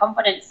finding my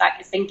confidence back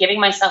has been giving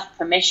myself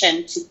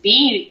permission to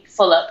be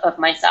full up of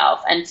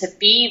myself and to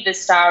be the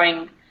star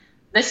of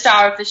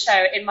the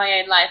show in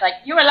my own life. Like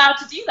you're allowed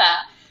to do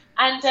that.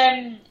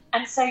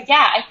 And so,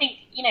 yeah, I think,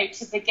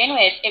 to begin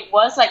with, it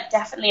was like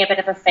definitely a bit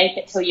of a fake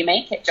it till you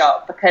make it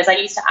job, because I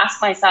used to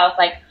ask myself,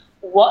 like,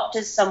 what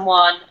does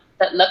someone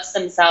that loves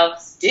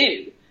themselves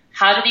do?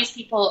 How do these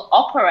people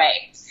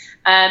operate?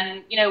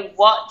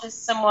 What does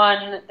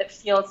someone that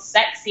feels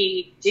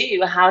sexy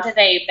do? How do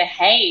they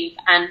behave?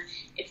 And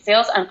it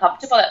feels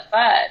uncomfortable at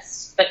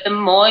first, but the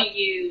more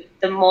you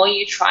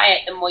try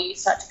it, the more you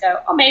start to go,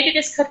 oh, maybe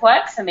this could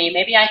work for me.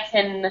 Maybe I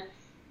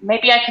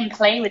can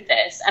play with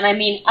this. And I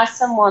mean, as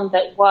someone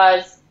that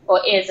was or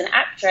is an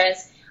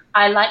actress,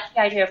 I like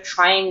the idea of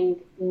trying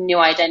new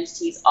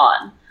identities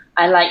on.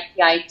 I like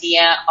the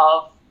idea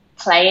of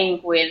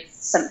playing with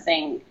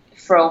something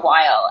for a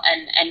while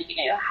and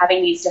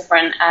having these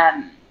different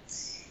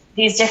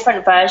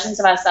versions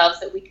of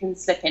ourselves that we can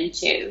slip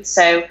into.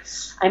 So,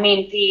 I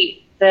mean,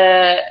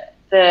 the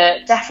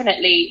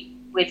definitely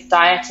with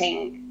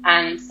dieting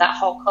and that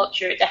whole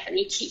culture, it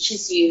definitely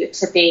teaches you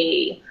to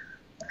be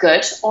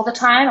good all the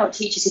time, or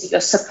teaches you that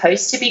you're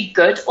supposed to be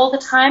good all the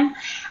time.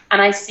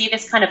 And I see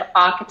this kind of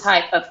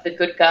archetype of the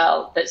good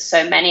girl that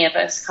so many of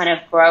us kind of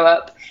grow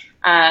up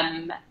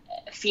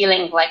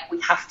feeling like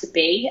we have to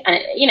be.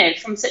 And, you know,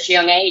 from such a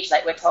young age,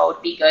 like we're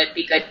told, be good,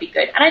 be good, be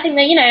good. And I think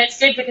that, you know, it's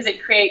good because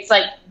it creates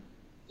like,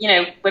 you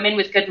know, women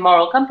with good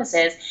moral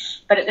compasses.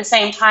 But at the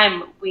same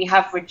time, we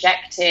have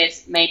rejected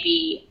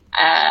maybe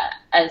a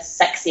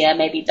sexier,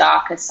 maybe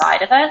darker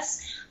side of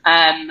us,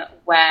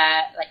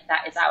 where like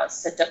that is our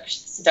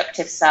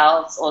seductive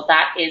selves, or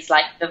that is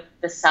like the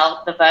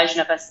version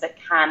of us that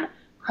can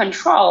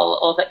control,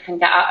 or that can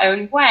get our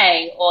own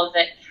way, or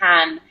that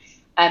can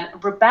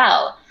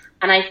rebel.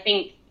 And I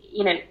think,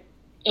 you know,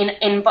 in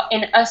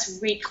us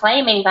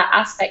reclaiming that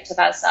aspect of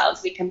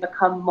ourselves, we can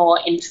become more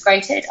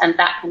integrated, and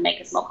that can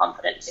make us more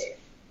confident too.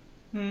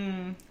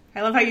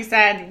 I love how you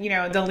said, you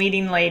know, the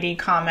leading lady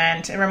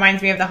comment. It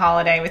reminds me of The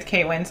Holiday with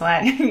Kate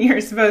Winslet.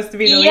 You're supposed to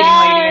be the leading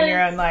lady in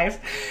your own life.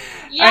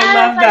 Yes,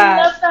 I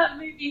love that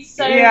movie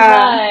so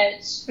much.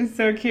 It's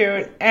so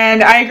cute.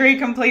 And I agree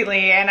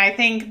completely. And I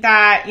think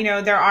that, you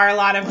know, there are a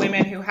lot of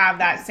women who have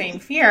that same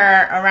fear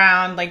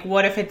around, like,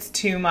 what if it's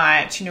too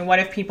much? You know, what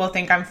if people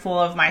think I'm full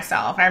of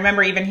myself? I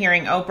remember even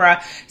hearing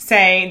Oprah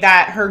say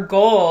that her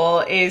goal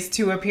is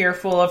to appear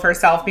full of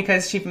herself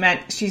because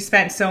she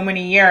spent so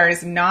many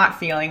years not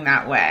feeling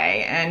that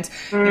way and,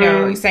 you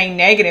know, saying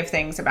negative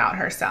things about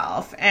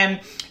herself.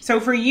 And so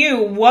for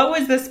you, what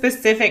was the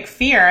specific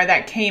fear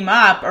that came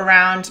up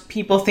around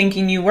people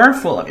thinking you were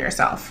full of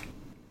yourself?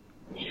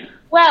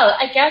 Well,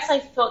 I guess I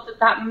thought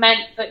that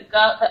meant that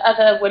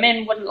other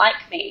women wouldn't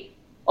like me,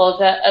 or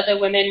that other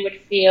women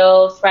would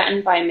feel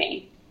threatened by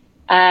me.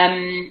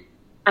 And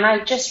I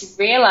just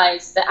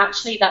realized that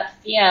actually that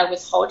fear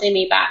was holding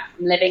me back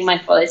from living my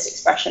fullest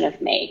expression of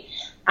me.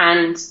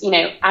 And, you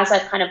know, as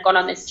I've kind of gone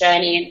on this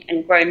journey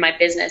and grown my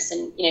business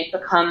and, you know,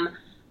 become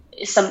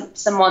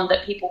someone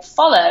that people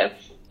follow,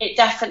 it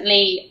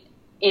definitely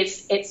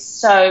is. It's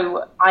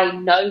so, I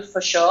know for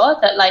sure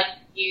that like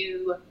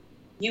you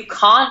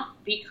can't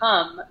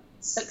become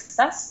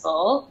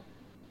successful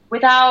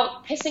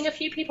without pissing a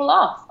few people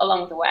off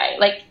along the way.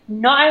 Like,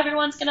 not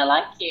everyone's going to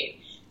like you.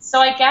 So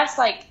I guess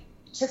like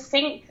to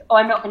think, oh,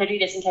 I'm not going to do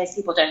this in case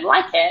people don't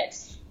like it,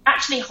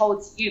 actually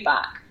holds you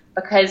back,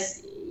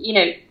 because, you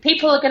know,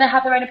 people are going to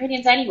have their own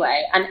opinions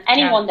anyway. And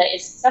anyone that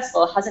is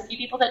successful has a few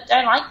people that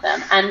don't like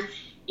them. And,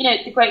 you know,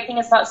 the great thing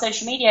is about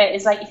social media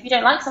is like, if you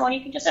don't like someone,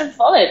 you can just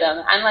unfollow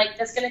them. And like,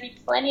 there's going to be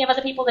plenty of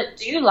other people that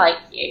do like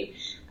you.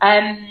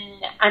 And,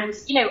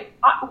 you know,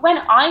 when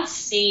I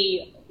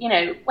see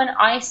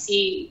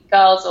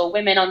girls or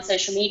women on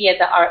social media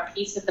that are at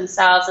peace with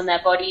themselves and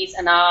their bodies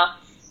and are,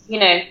 you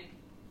know,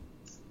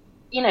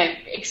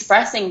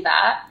 expressing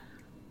that,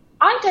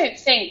 I don't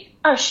think,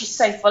 oh, she's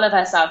so full of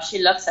herself, she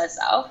loves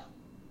herself.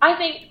 I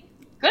think,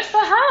 good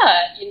for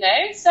her, you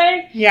know? So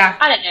yeah,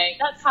 I don't know.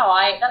 That's how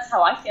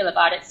I feel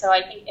about it. So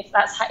I think if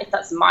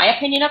that's my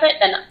opinion of it,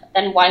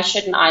 then why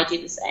shouldn't I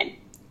do the same?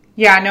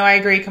 Yeah, no, I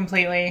agree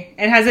completely.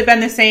 And has it been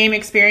the same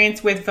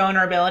experience with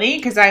vulnerability?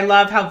 Because I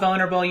love how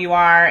vulnerable you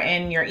are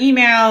in your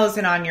emails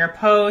and on your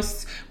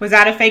posts. Was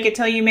that a fake it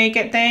till you make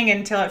it thing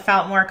until it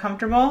felt more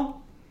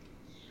comfortable?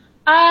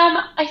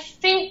 I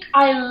think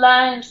I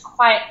learned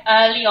quite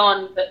early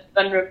on that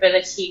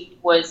vulnerability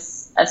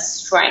was a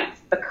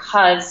strength,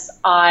 because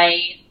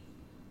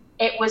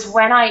it was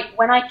when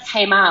I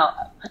came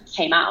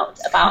out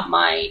about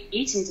my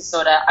eating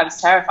disorder, I was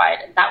terrified.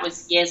 And that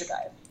was years ago.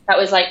 That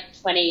was like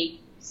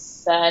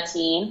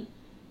 2013.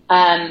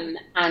 And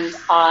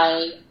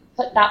I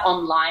put that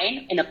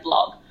online in a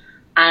blog.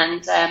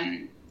 And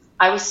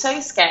I was so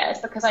scared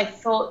because I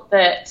thought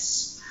that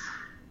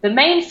the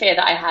main fear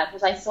that I had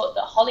was I thought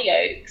that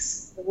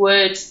Hollyoaks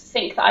would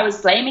think that I was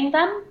blaming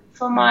them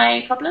for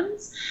my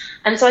problems.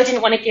 And so I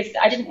didn't want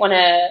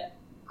to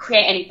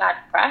create any bad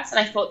press. And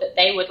I thought that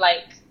they would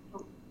like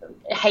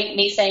hate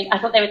me I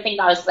thought they would think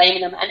that I was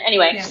blaming them. And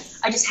anyway,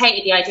 I just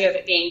hated the idea of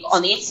it being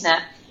on the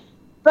internet.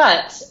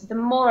 But the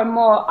more and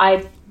more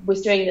I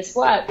was doing this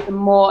work, the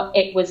more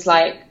it was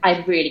like,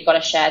 I've really got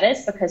to share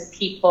this because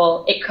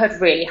it could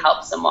really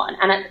help someone.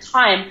 And at the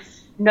time,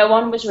 no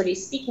one was really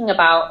speaking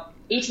about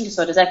eating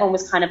disorders. Everyone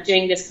was kind of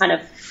doing this kind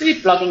of food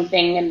blogging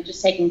thing and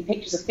just taking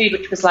pictures of food,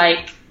 which was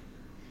like,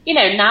 you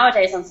know,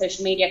 nowadays on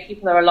social media,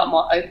 people are a lot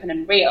more open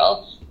and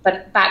real.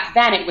 But back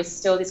then it was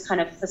still this kind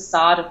of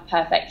facade of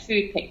perfect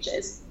food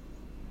pictures.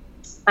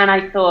 And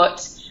I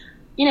thought,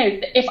 you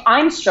know, if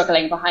I'm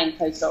struggling behind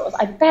closed doors,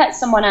 I bet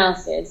someone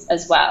else is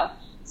as well.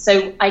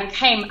 So I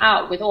came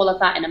out with all of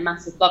that in a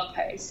massive blog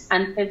post.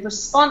 And the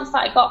response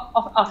that I got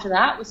after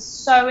that was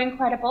so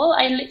incredible.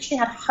 I literally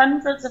had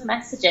hundreds of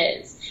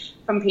messages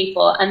from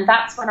people. And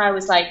that's when I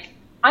was like,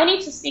 I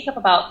need to speak up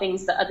about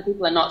things that other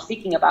people are not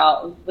speaking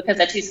about because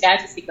they're too scared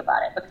to speak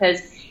about it.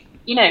 Because,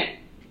 you know,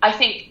 I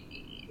think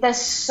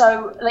there's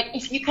so, like,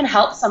 if you can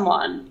help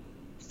someone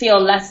feel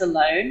less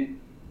alone,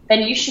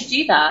 then you should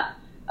do that.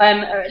 Or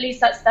at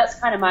least that's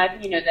kind of my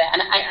opinion of it.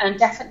 And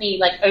definitely,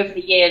 like, over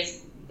the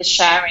years, the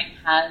sharing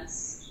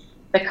has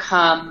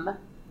become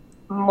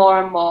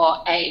more and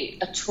more a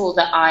tool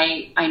that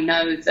I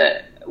know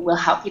that will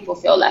help people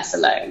feel less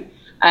alone.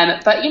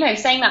 But,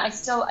 saying that,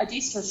 I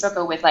do still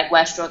struggle with like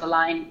where to draw the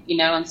line,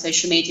 on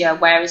social media,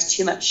 where is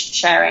too much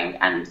sharing.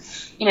 And,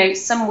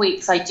 some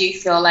weeks I do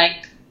feel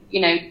like,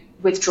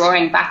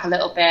 withdrawing back a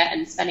little bit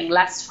and spending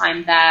less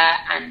time there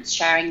and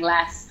sharing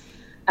less.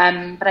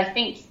 But I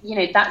think,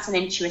 that's an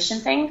intuition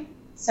thing.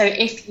 So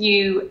if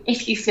you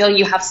feel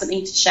you have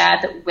something to share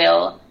that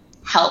will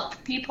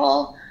help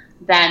people,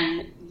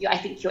 then I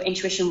think your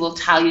intuition will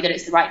tell you that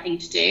it's the right thing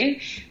to do.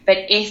 But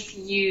if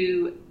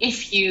your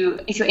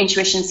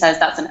intuition says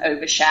that's an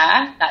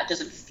overshare, that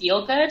doesn't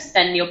feel good,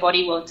 then your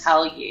body will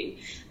tell you.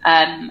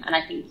 And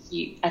I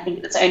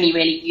think that's only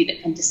really you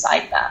that can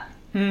decide that.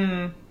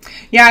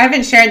 Yeah, I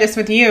haven't shared this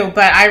with you,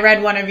 but I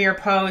read one of your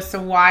posts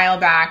a while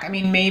back. I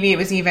mean, maybe it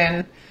was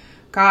even,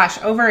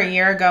 over a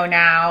year ago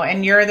now.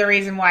 And you're the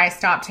reason why I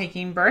stopped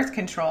taking birth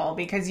control,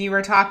 because you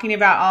were talking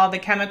about all the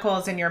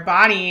chemicals in your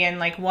body and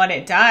like what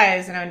it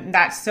does. And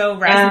that so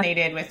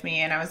resonated with me.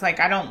 And I was like,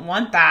 I don't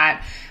want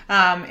that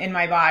in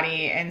my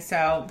body. And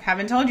so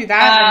haven't told you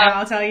that, but now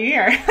I'll tell you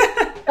here.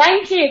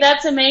 Thank you.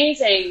 That's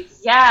amazing.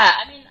 Yeah.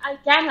 I mean,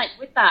 again, like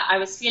with that, I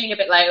was feeling a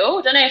bit like, I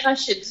don't know if I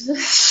should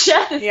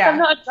share this. Yeah. I'm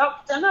not a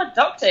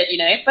doctor,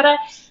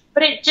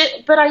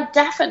 but I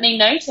definitely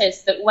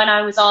noticed that when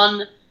I was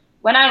on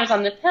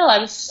the pill, I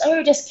was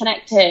so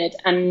disconnected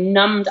and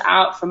numbed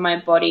out from my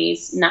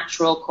body's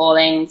natural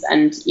callings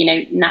and,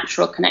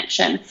 natural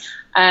connection.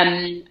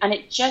 And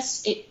it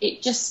just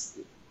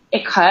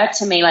occurred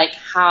to me like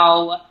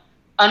how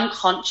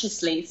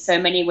unconsciously so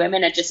many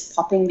women are just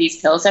popping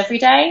these pills every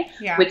day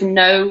with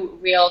no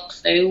real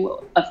clue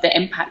of the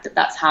impact that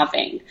that's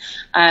having.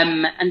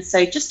 And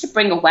so just to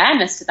bring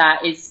awareness to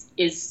that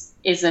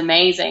is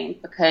amazing,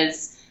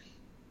 because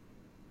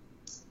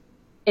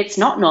it's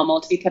not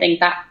normal to be putting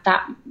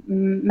that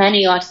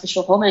many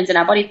artificial hormones in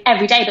our bodies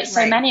every day. But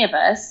so many of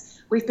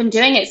us, we've been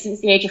doing it since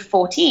the age of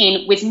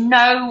 14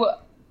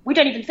 we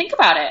don't even think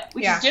about it.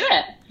 We just do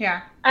it.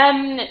 Yeah.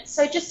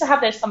 So just to have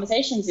those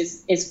conversations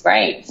is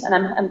great. And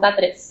I'm glad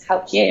that it's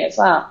helped you as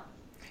well.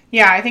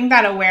 Yeah, I think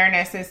that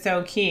awareness is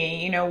so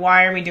key.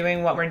 Why are we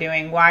doing what we're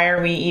doing? Why are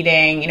we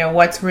eating?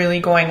 What's really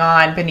going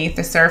on beneath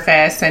the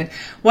surface? And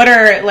what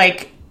are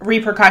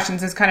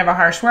repercussions is kind of a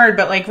harsh word,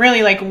 but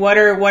really what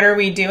are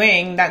we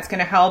doing that's going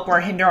to help or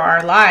hinder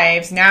our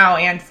lives now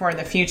and for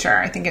the future?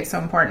 I think it's so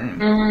important.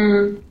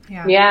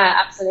 Mm-hmm.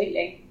 Yeah,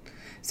 absolutely.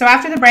 So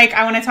after the break,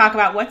 I want to talk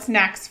about what's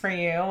next for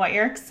you, what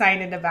you're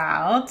excited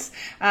about,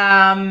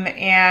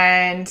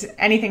 and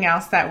anything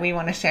else that we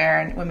want to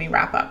share when we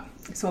wrap up.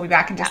 So we'll be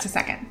back in just a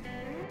second.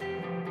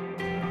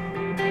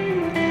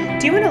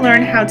 Do you want to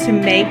learn how to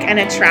make and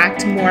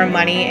attract more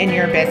money in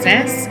your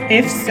business?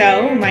 If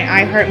so, my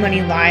I Heart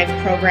Money Live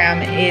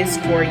program is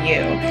for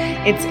you.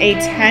 It's a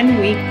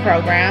 10-week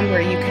program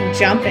where you can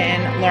jump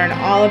in, learn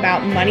all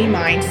about money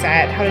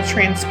mindset, how to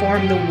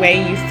transform the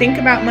way you think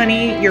about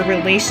money, your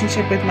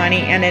relationship with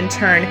money, and in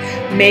turn,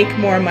 make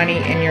more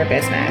money in your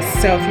business.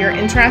 So if you're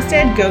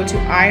interested, go to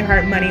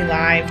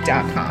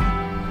iheartmoneylive.com.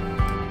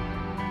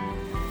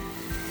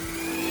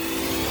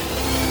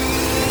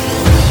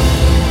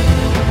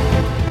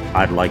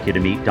 I'd like you to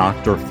meet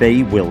Dr.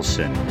 Faye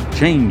Wilson,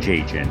 change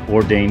agent,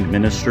 ordained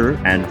minister,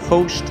 and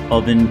host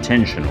of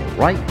Intentional,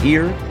 right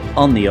here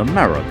on the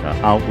America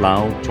Out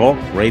Loud Talk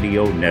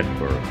Radio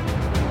Network.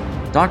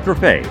 Dr.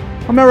 Faye,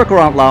 America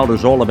Out Loud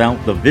is all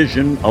about the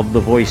vision of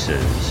the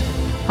voices.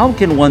 How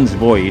can one's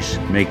voice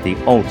make the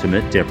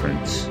ultimate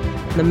difference?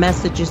 The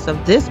messages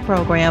of this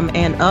program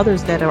and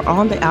others that are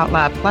on the Out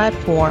Loud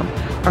platform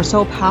are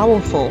so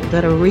powerful,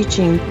 that are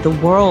reaching the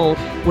world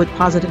with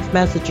positive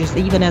messages.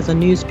 Even as a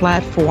news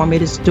platform,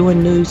 it is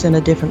doing news in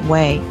a different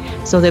way,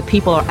 so that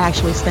people are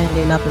actually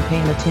standing up and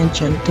paying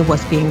attention to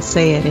what's being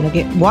said. And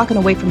again, walking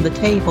away from the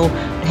table,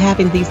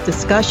 having these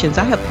discussions.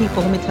 I have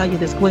people, let me tell you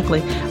this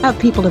quickly, I have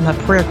people in my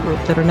prayer group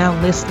that are now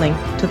listening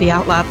to the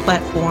Out Loud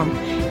platform,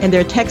 and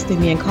they're texting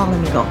me and calling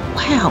me going,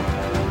 wow.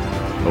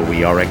 But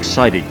we are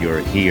excited you're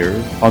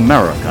here.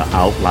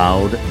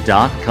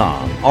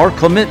 AmericaOutloud.com. Our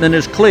commitment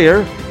is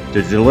clear: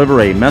 to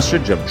deliver a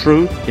message of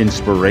truth,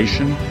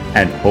 inspiration,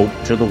 and hope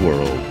to the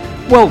world.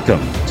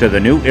 Welcome to the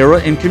new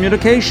era in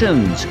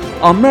communications,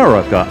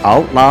 America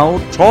Out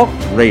Loud Talk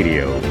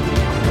Radio.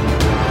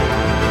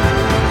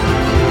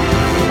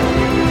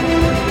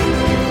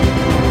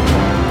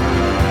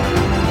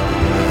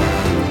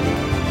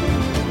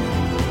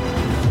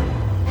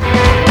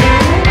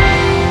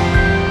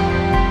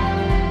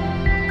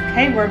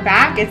 Okay, we're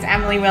back. It's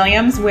Emily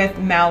Williams with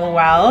Mel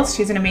Wells.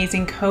 She's an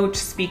amazing coach,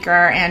 speaker,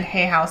 and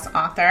Hay House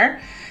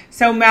author.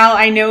 So Mel,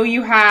 I know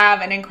you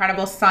have an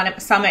incredible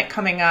summit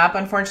coming up.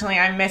 Unfortunately,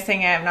 I'm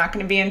missing it. I'm not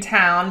going to be in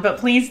town, but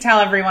please tell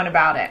everyone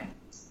about it.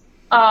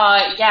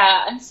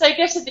 Yeah, I'm so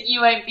gutted that you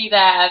won't be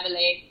there,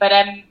 Emily. But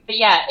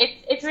yeah,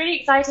 it's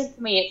really exciting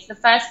for me. It's the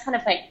first kind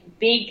of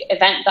big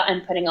event that I'm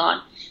putting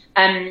on,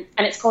 and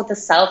it's called the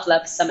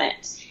Self-Love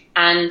Summit.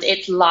 And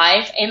it's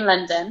live in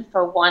London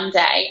for one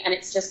day, and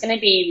it's just going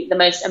to be the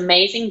most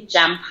amazing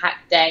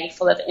jam-packed day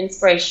full of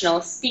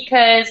inspirational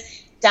speakers,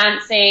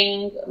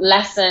 dancing,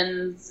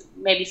 lessons,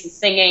 maybe some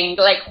singing.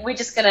 Like, we're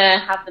just going to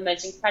have the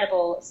most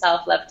incredible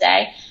self-love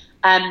day.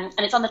 And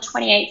it's on the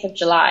 28th of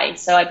July.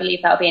 So I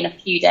believe that'll be in a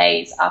few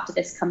days after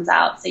this comes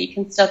out. So you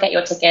can still get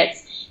your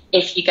tickets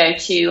if you go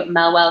to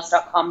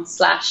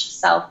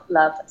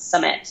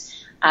melwells.com/selflovesummit.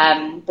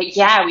 But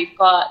yeah, we've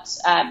got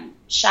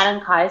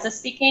Shannon Kaiser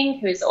speaking,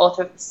 who is the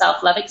author of The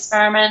Self-Love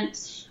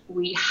Experiment.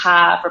 We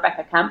have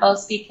Rebecca Campbell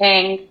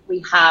speaking.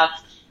 We have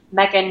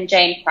Megan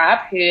Jane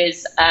Crabb, who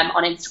is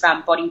on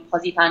Instagram, Body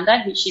Posi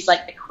Panda, she's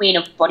like the queen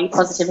of body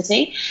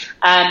positivity.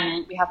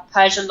 We have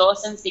Persia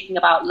Lawson speaking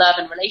about love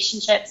and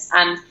relationships,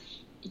 and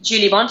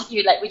Julie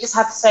Montague. Like, we just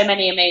have so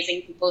many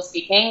amazing people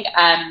speaking,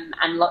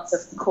 and lots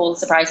of cool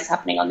surprises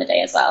happening on the day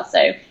as well.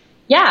 So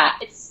yeah,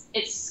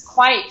 it's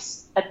quite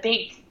a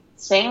big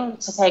thing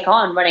to take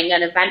on, running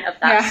an event of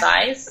that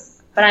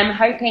size. But I'm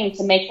hoping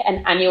to make it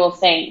an annual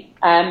thing.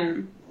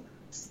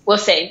 We'll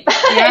see.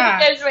 Yeah.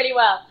 It goes really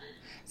well.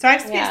 So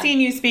I've seen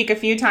you speak a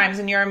few times,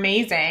 and you're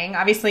amazing.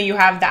 Obviously, you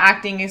have the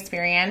acting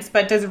experience,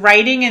 but does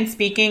writing and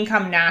speaking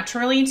come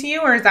naturally to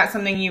you, or is that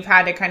something you've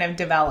had to kind of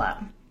develop?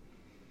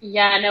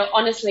 Yeah, no,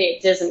 honestly,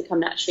 it doesn't come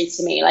naturally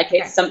to me. Like,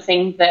 it's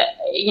something that,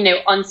 you know,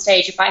 on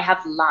stage, if I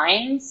have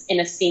lines in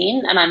a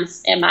scene and I'm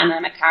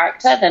a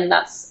character, then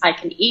I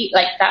can eat.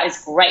 Like, that is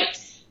great.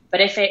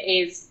 But if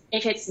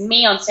it's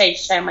me on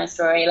stage sharing my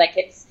story, like,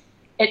 it's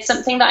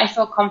something that I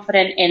feel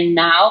confident in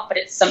now, but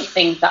it's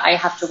something that I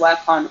have to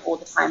work on all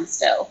the time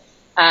still.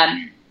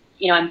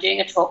 You know, I'm doing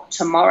a talk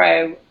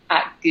tomorrow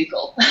at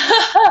Google.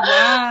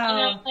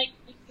 Wow. And I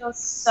feel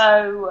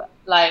so,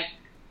 like,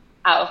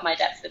 out of my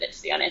depth with it,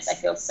 to be honest. I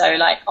feel so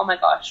like, oh my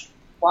gosh,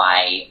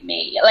 why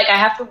me? Like, I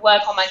have to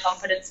work on my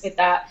confidence with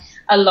that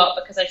a lot,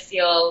 because I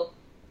feel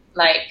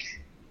like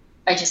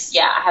I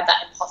have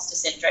that imposter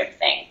syndrome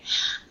thing.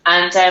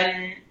 And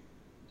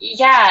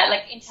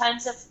like, in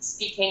terms of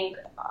speaking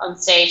on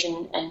stage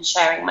and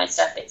sharing my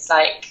stuff, it's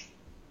like,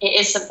 it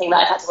is something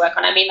that I've had to work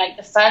on. I mean, like,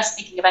 the first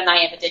speaking event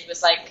I ever did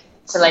was like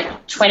to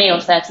like 20 or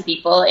 30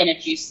 people in a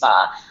juice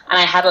bar, and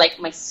I had like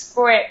my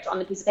script on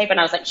the piece of paper, and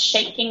I was like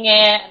shaking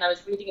it, and I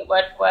was reading it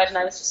word for word, and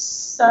I was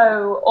just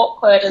so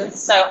awkward and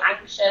so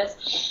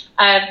anxious.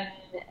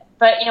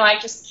 But you know, I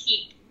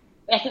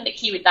think the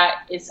key with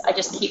that is I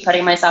just keep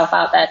putting myself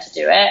out there to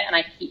do it, and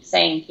I keep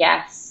saying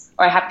yes,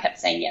 or I have kept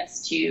saying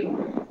yes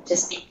to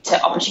speak,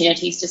 to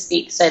opportunities to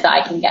speak, so that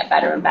I can get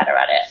better and better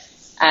at it.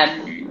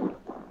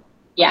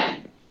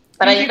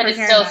 But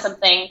it's still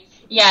something.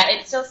 Yeah,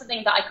 it's still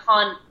something that I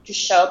can't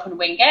just show up and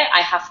wing it.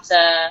 I have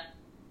to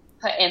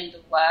put in the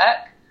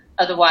work.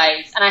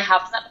 Otherwise, and I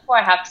have done that before,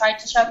 I have tried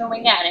to show up and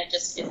wing it, and it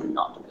just is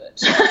not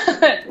good.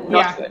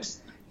 Not good.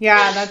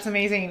 Yeah, that's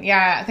amazing.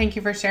 Yeah, thank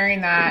you for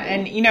sharing that.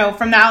 And, you know,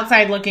 from the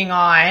outside looking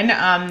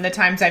on, the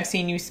times I've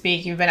seen you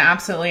speak, you've been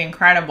absolutely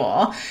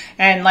incredible.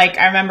 And, like,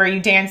 I remember you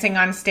dancing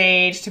on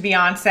stage to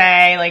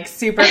Beyonce, like,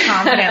 super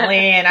confidently.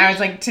 And I was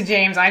like, to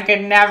James, I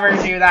could never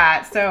do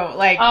that. So,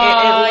 like,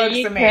 it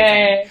looks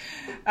amazing.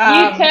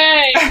 You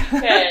could.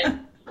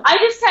 I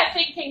just kept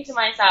thinking to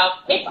myself,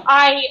 if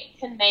I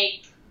can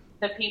make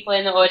the people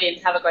in the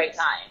audience have a great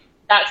time,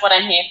 that's what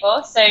I'm here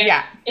for. So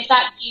if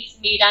that means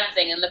me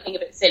dancing and looking a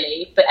bit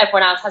silly, but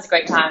everyone else has a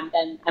great time,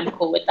 then I'm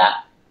cool with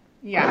that.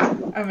 Yeah,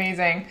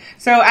 amazing.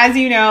 So as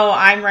you know,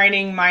 I'm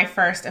writing my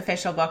first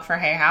official book for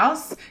Hay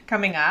House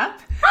coming up.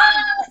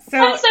 So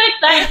I'm so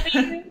excited for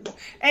you.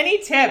 Any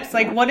tips?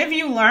 Like, what have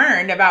you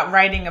learned about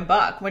writing a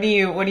book? What do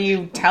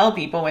you tell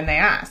people when they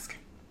ask?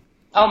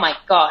 Oh my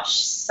gosh,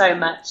 so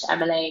much,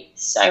 Emily,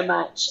 so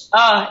much.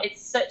 Oh,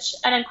 it's such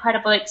an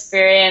incredible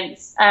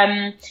experience.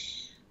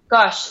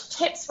 Gosh,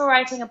 tips for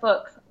writing a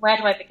book. Where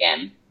do I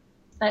begin?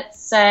 Let's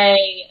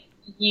say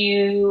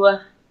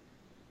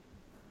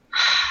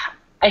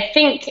I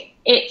think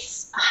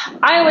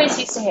I always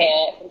used to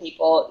hear from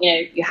people, you know,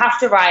 you have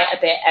to write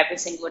a bit every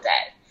single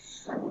day.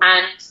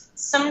 And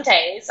some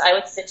days I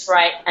would sit to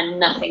write and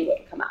nothing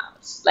would come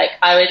out. Like,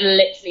 I would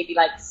literally be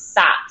like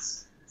sat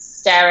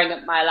staring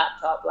at my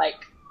laptop like,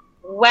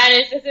 when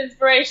is this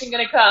inspiration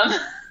going to come?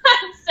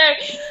 So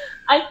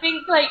I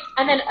think, like,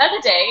 and then other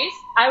days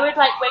I would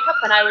like wake up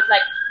and I would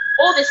like,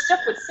 all this stuff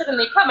would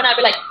suddenly come and I'd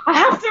be like, I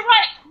have to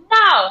write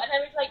now. And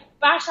I would like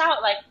bash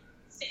out like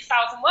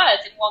 6,000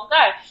 words in one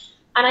go.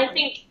 And I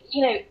think,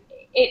 you know,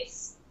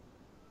 it's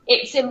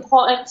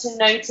important to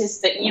notice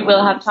that you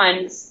will have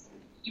times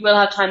where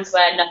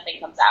nothing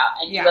comes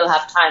out, and you will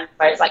have times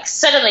where it's like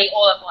suddenly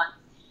all at once.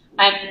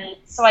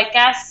 So I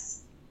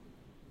guess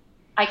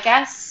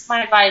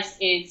my advice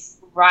is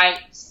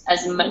write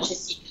as much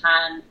as you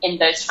can in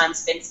those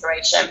times of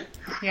inspiration.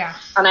 Yeah.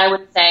 And I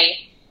would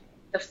say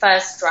the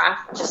first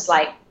draft, just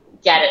like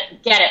get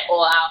it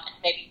all out, and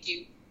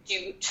maybe do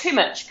do too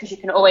much because you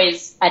can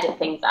always edit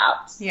things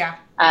out. Yeah.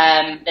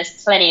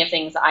 There's plenty of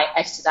things that I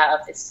edited out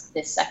of this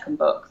second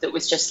book that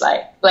was just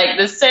like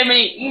there's so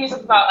many. You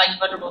talk about like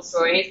vulnerable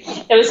stories.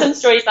 There were some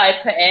stories that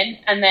I put in,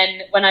 and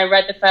then when I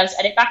read the first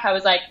edit back, I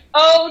was like,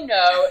 oh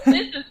no,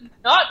 this is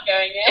not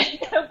going in.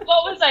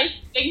 What was I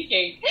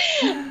thinking?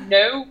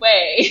 No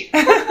way.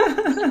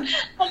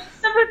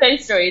 Some of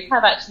those stories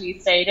have actually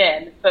stayed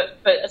in, but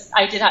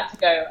I did have to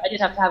go. I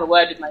did have to have a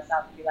word with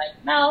myself and be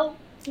like, Mel,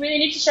 you really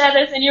need to share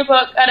this in your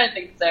book. I don't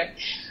think so.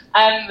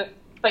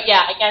 But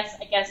yeah, I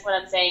guess what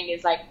I'm saying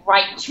is like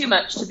write too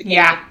much to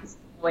begin with.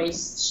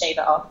 Always shave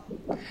it off.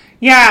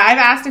 Yeah, I've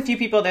asked a few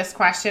people this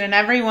question, and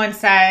everyone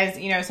says,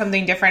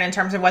 something different in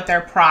terms of what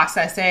their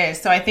process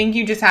is. So I think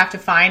you just have to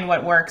find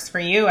what works for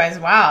you as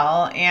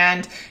well.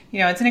 And,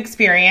 it's an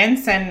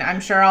experience, and I'm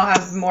sure I'll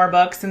have more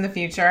books in the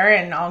future,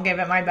 and I'll give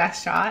it my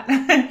best shot.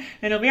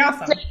 It'll be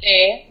awesome.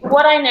 Absolutely.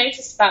 What I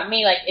noticed about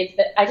me, is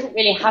that I didn't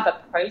really have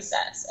a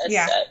process as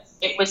such.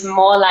 It was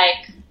more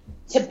like,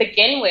 to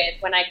begin with,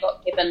 when I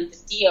got given the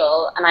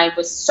deal and I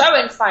was so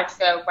inspired to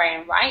go away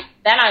and write,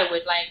 then I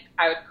would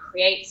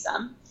create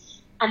some.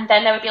 And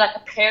then there would be like a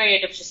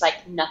period of just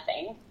like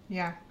nothing.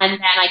 Yeah. And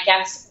then I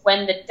guess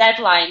when the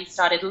deadline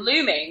started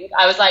looming,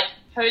 I was like,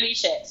 holy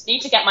shit,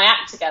 need to get my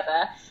act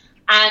together.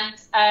 And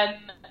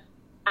then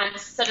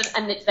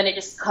it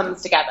just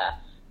comes together.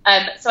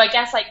 So I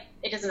guess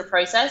it isn't a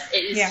process.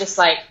 It is just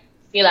like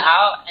feel it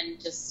out and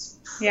just,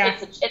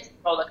 it's a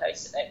roller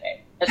coaster,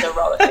 okay? It's a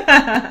roller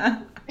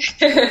coaster.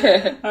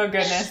 Oh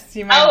goodness,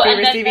 you might be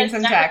receiving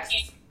some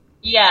texts.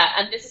 Yeah,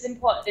 and this is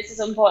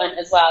important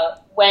as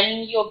well.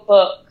 When your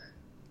book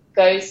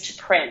goes to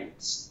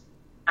print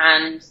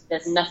and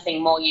there's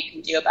nothing more you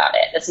can do about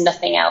it, there's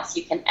nothing else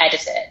you can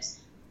edit it.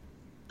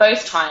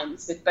 Both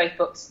times with both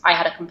books, I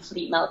had a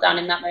complete meltdown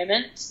in that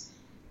moment.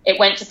 It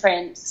went to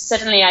print.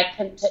 Suddenly I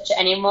couldn't touch it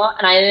anymore,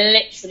 and I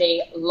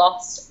literally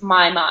lost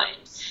my mind.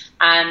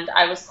 And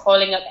I was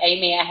calling up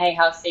Amy at Hay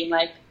House being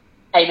like,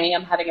 Amy,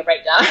 I'm having a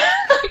breakdown.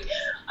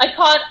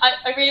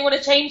 I really want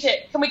to change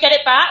it. Can we get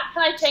it back?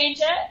 Can I change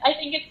it? I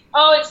think it's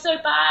so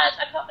bad.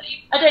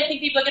 I don't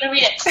think people are going to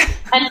read it.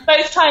 And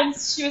both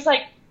times she was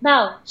like,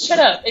 Mel, shut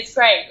up. It's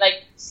great.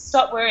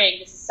 Stop worrying.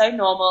 This is so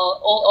normal.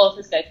 All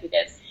authors go through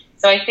this.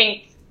 So I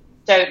think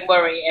don't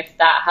worry if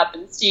that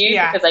happens to you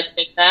because I've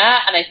been there,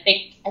 and I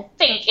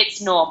think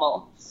it's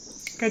normal.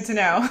 Good to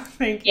know.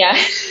 Thank you.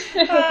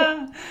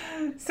 Yeah.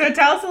 So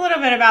tell us a little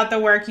bit about the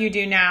work you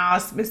do now,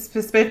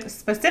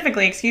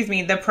 specifically,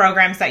 the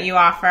programs that you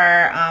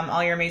offer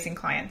all your amazing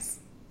clients.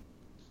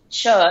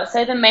 Sure.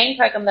 So the main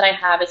program that I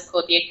have is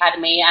called the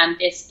Academy, and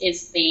this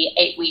is the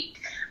 8-week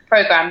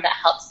program that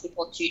helps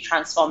people to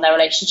transform their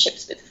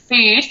relationships with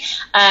food,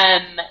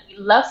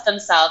 love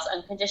themselves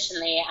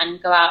unconditionally,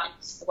 and go out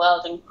into the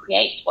world and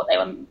create what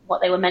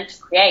they were meant to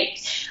create.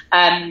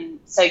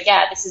 So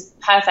this is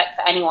perfect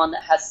for anyone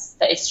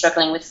that is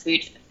struggling with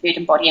food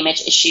and body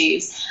image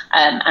issues,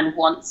 and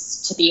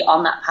wants to be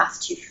on that path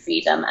to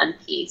freedom and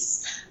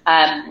peace.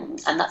 And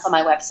that's on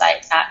my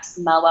website at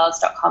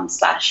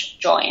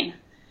melwells.com/join.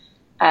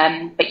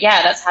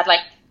 That's had I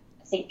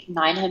think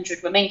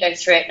 900 women go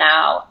through it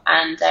now,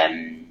 and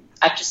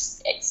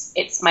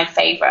it's my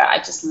favorite. I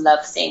just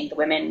love seeing the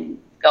women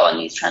go on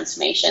these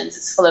transformations.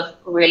 It's full of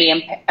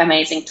really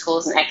amazing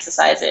tools and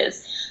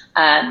exercises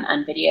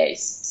and videos.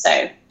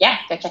 So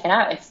go check it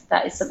out if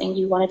that is something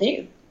you want to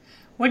do.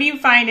 What do you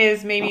find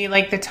is maybe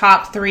the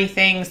top 3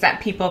 things that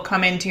people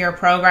come into your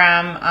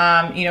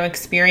program,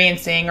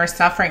 experiencing or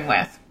suffering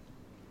with?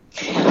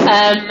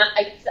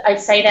 I'd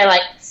say they're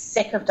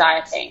sick of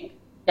dieting.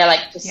 They're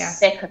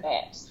sick of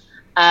it.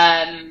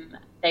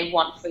 They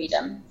want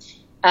freedom.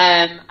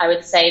 I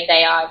would say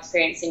they are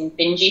experiencing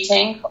binge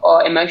eating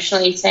or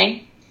emotional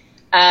eating,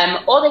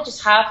 or they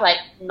just have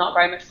not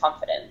very much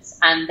confidence,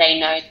 and they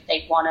know that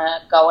they want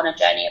to go on a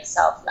journey of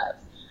self-love.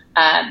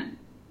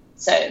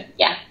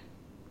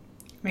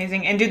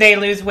 Amazing. And do they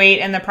lose weight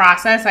in the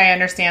process? I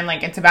understand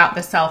it's about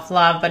the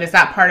self-love, but is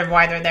that part of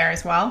why they're there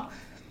as well?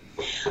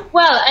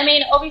 Well, I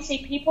mean, obviously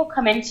people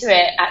come into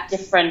it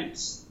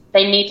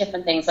they need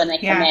different things when they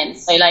come in.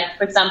 So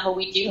for example,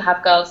 we do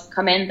have girls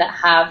come in that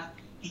have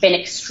been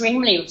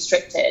extremely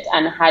restricted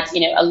and had,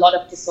 a lot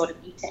of disordered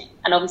eating.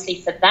 And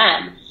obviously for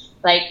them,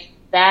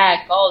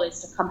 their goal is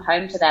to come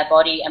home to their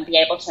body and be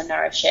able to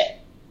nourish it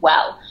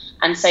well.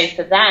 And so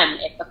for them,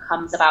 it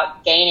becomes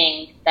about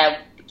gaining their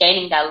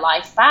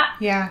life back.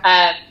 Yeah.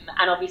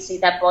 And obviously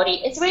their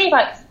body, it's really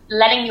about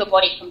letting your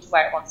body come to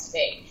where it wants to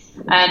be.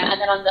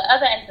 And then on the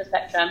other end of the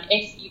spectrum,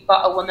 if you've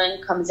got a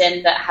woman comes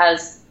in that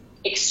has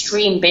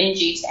extreme binge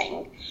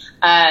eating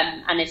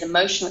and is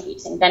emotional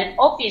eating, then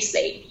obviously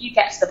if you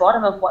get to the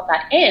bottom of what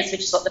that is,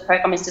 which is what the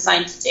program is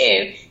designed to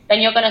do, then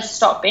you're going to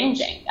stop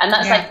binging. And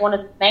that's one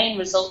of the main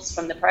results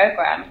from the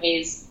program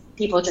is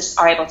people just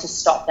are able to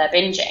stop their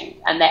binging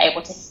and they're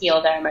able to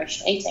heal their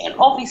emotional eating. And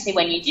obviously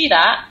when you do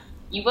that,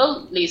 you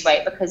will lose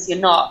weight because you're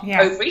not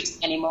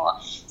overeating anymore.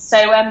 So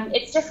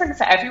it's different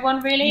for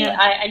everyone, really.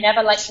 I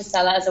never like to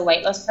sell it as a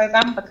weight loss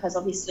program because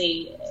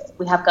obviously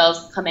we have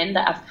girls come in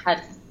that have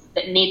had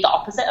that need the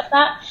opposite of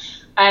that.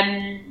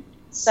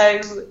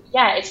 So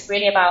yeah, it's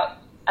really about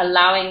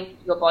allowing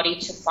your body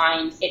to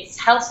find its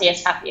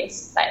healthiest,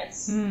 happiest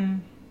place.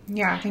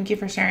 Yeah, thank you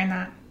for sharing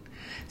that.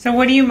 So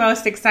what are you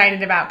most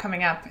excited about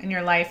coming up in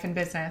your life and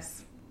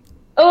business?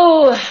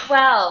 Oh,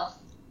 well,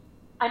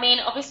 I mean,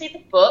 obviously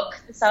the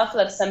book, the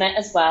Self-Love Summit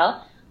as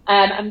well.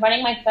 I'm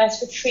running my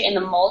first retreat in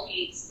the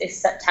Maldives this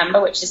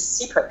September, which is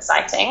super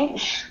exciting.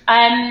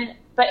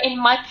 But in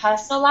my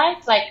personal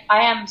life, like,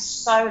 I am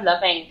so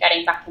loving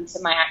getting back into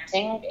my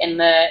acting in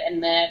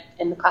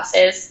the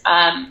classes.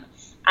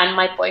 And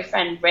my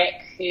boyfriend Rick,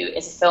 who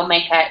is a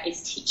filmmaker,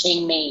 is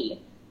teaching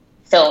me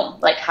film,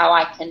 like how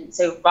I can.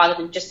 So rather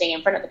than just being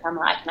in front of the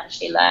camera, I can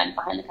actually learn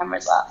behind the camera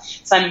as well.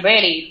 So I'm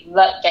really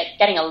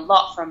getting a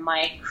lot from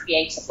my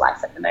creative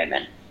life at the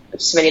moment,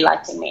 which is really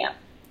lighting me up.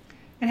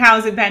 And how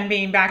has it been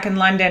being back in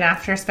London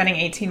after spending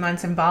 18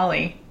 months in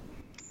Bali?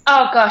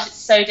 Oh gosh, it's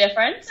so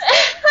different.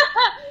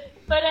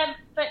 But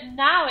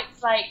now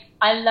it's like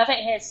I love it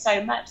here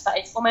so much that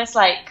it's almost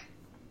like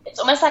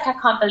I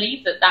can't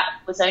believe that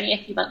was only a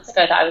few months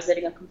ago that I was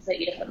living a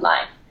completely different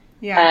life.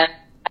 Yeah,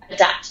 I've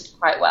adapted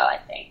quite well, I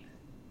think.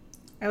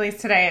 At least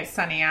today it's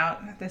sunny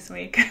out this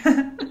week.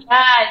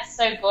 Yeah, it's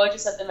so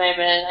gorgeous at the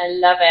moment. I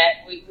love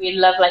it. We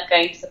love like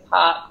going to the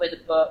park with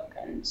a book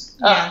and just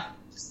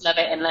love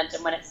it in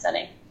London when it's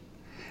sunny.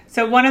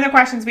 So one of the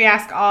questions we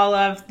ask all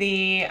of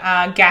the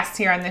guests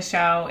here on the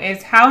show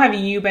is, how have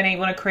you been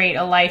able to create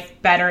a life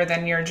better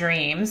than your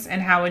dreams?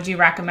 And how would you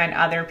recommend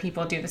other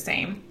people do the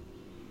same?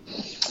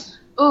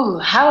 Ooh,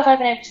 how have I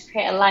been able to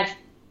create a life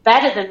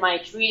better than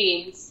my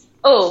dreams?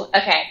 Oh,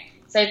 okay.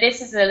 So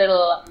this is a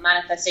little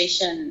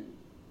manifestation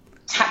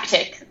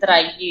tactic that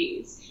I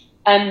use.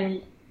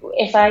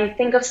 If I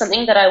think of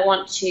something that I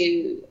want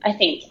to, I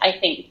think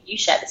you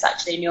shared this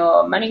actually in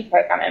your money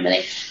program,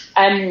 Emily.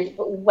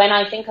 When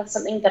I think of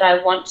something that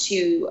I want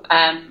to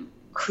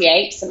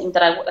create, something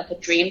that like a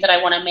dream that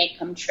I want to make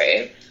come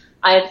true,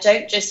 I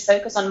don't just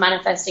focus on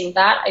manifesting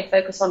that. I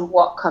focus on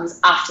what comes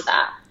after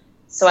that.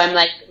 So I'm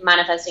like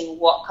manifesting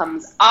what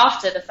comes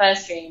after the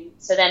first dream.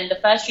 So then the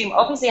first dream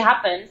obviously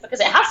happens because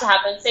it has to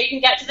happen so you can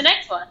get to the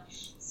next one.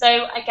 So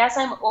I guess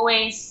I'm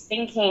always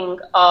thinking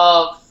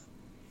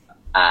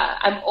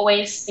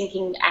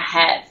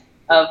ahead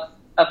of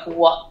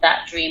what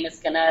that dream is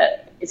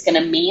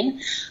gonna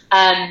mean,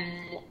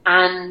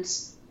 and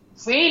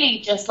really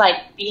just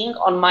like being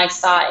on my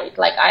side.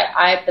 Like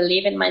I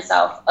believe in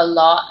myself a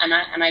lot, and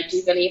I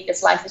do believe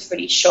this life is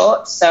really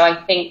short. So I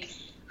think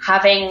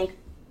having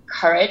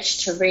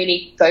courage to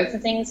really go for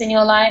things in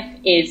your life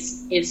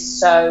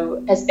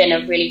has been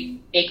a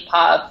really big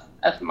part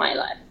of my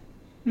life.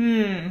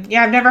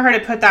 Yeah, I've never heard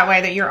it put that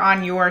way, that you're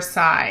on your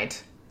side.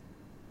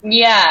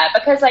 Yeah,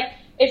 because like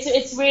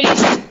it's really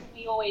what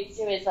we always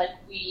do is like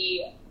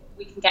we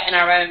can get in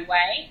our own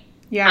way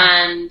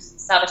and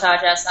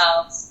sabotage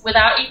ourselves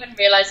without even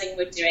realizing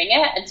we're doing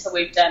it until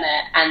we've done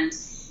it. And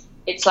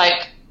it's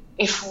like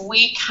if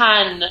we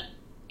can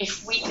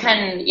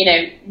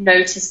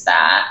notice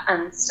that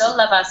and still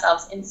love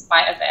ourselves in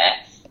spite of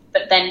it,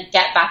 but then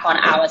get back on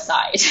our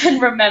side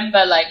and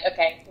remember, like,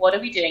 okay, what are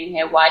we doing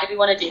here? Why do we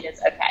want to do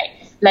this?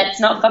 Okay, let's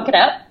not fuck it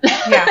up.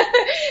 Yeah.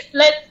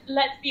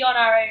 let's be on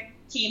our own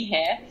team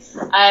here.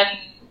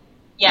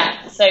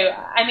 So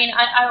I mean,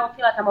 I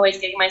feel like I'm always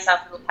giving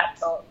myself little pep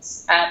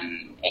talks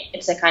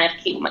to kind of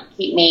keep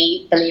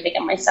me believing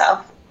in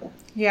myself.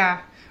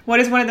 Yeah. What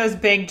is one of those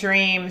big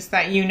dreams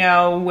that you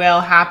know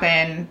will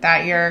happen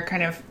that you're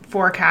kind of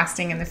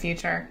forecasting in the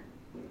future?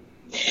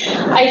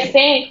 I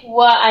think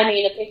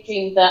a big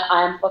dream that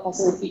I'm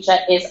forecasting in the future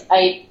is,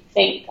 I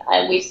think,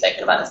 we've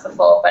spoken about this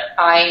before, but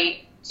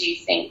I do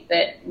think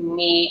that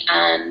me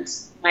and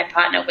my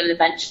partner will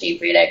eventually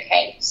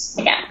relocate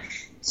again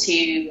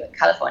to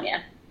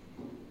California.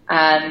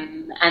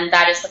 And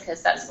that is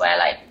because that's where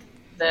like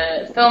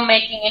the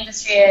filmmaking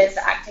industry is,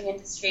 the acting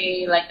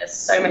industry, like there's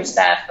so much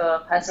there for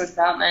personal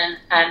development.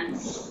 And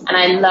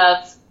I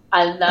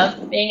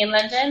love being in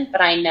London,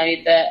 but I know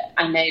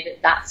that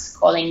that's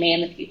calling me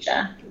in the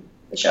future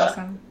for sure.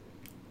 Awesome.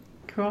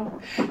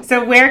 Cool.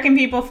 So where can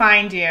people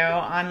find you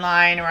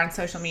online or on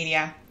social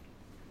media?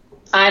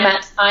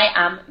 I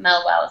am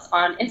Mel Wells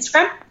on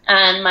Instagram,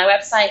 and my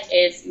website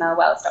is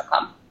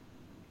melwells.com.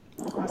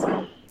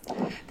 Awesome.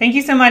 Thank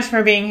you so much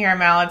for being here,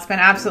 Mel. It's been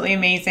absolutely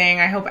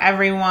amazing. I hope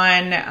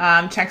everyone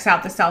checks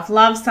out the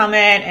Self-Love Summit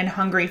and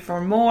Hungry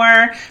for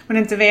More when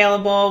it's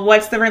available.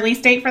 What's the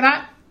release date for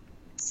that?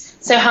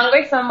 So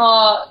Hungry for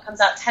More comes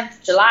out 10th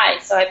of July,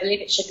 so I believe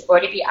it should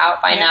already be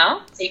out by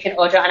now. So you can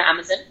order it on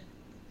Amazon.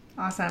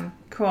 Awesome.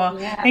 Cool.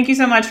 Yeah. Thank you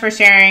so much for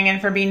sharing and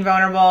for being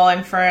vulnerable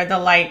and for the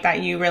light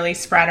that you really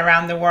spread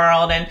around the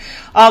world and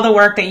all the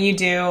work that you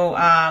do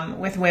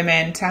with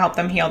women to help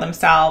them heal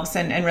themselves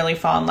and really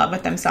fall in love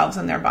with themselves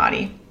and their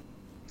body.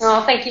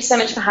 Oh, thank you so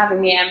much for having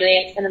me, Emily.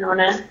 It's been an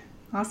honor.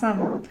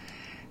 Awesome.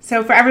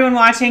 So for everyone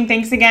watching,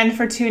 thanks again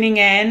for tuning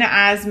in.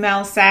 As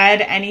Mel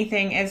said,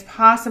 anything is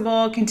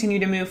possible. Continue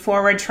to move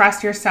forward.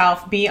 Trust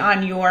yourself. Be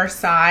on your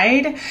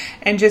side.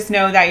 And just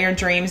know that your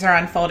dreams are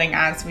unfolding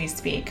as we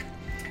speak.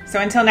 So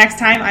until next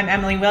time, I'm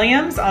Emily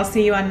Williams. I'll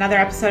see you on another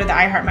episode of the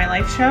I Heart My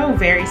Life show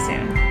very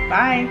soon.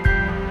 Bye.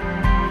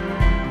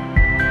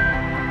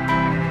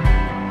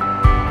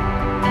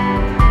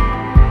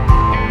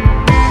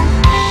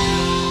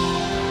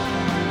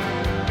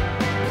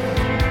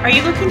 Are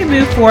you looking to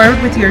move forward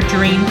with your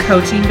dream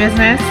coaching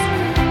business?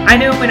 I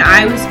know when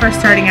I was first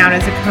starting out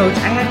as a coach,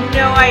 I had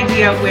no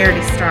idea where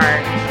to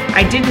start.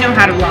 I didn't know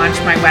how to launch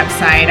my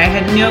website. I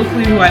had no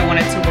clue who I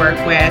wanted to work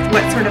with,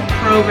 what sort of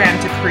program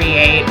to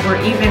create, or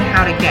even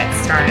how to get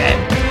started.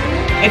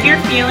 If you're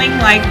feeling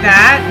like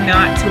that,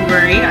 not to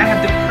worry, I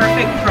have the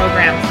perfect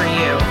program for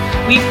you.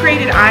 We've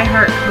created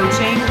iHeart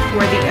Coaching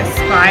for the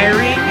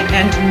aspiring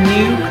and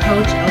new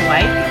coach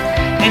alike,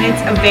 and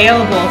it's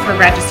available for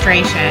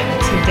registration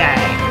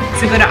today.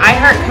 So go to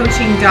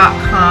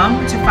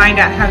iHeartCoaching.com to find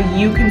out how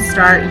you can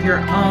start your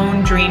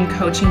own dream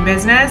coaching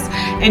business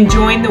and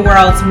join the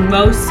world's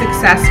most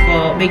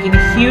successful, making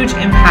a huge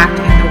impact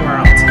in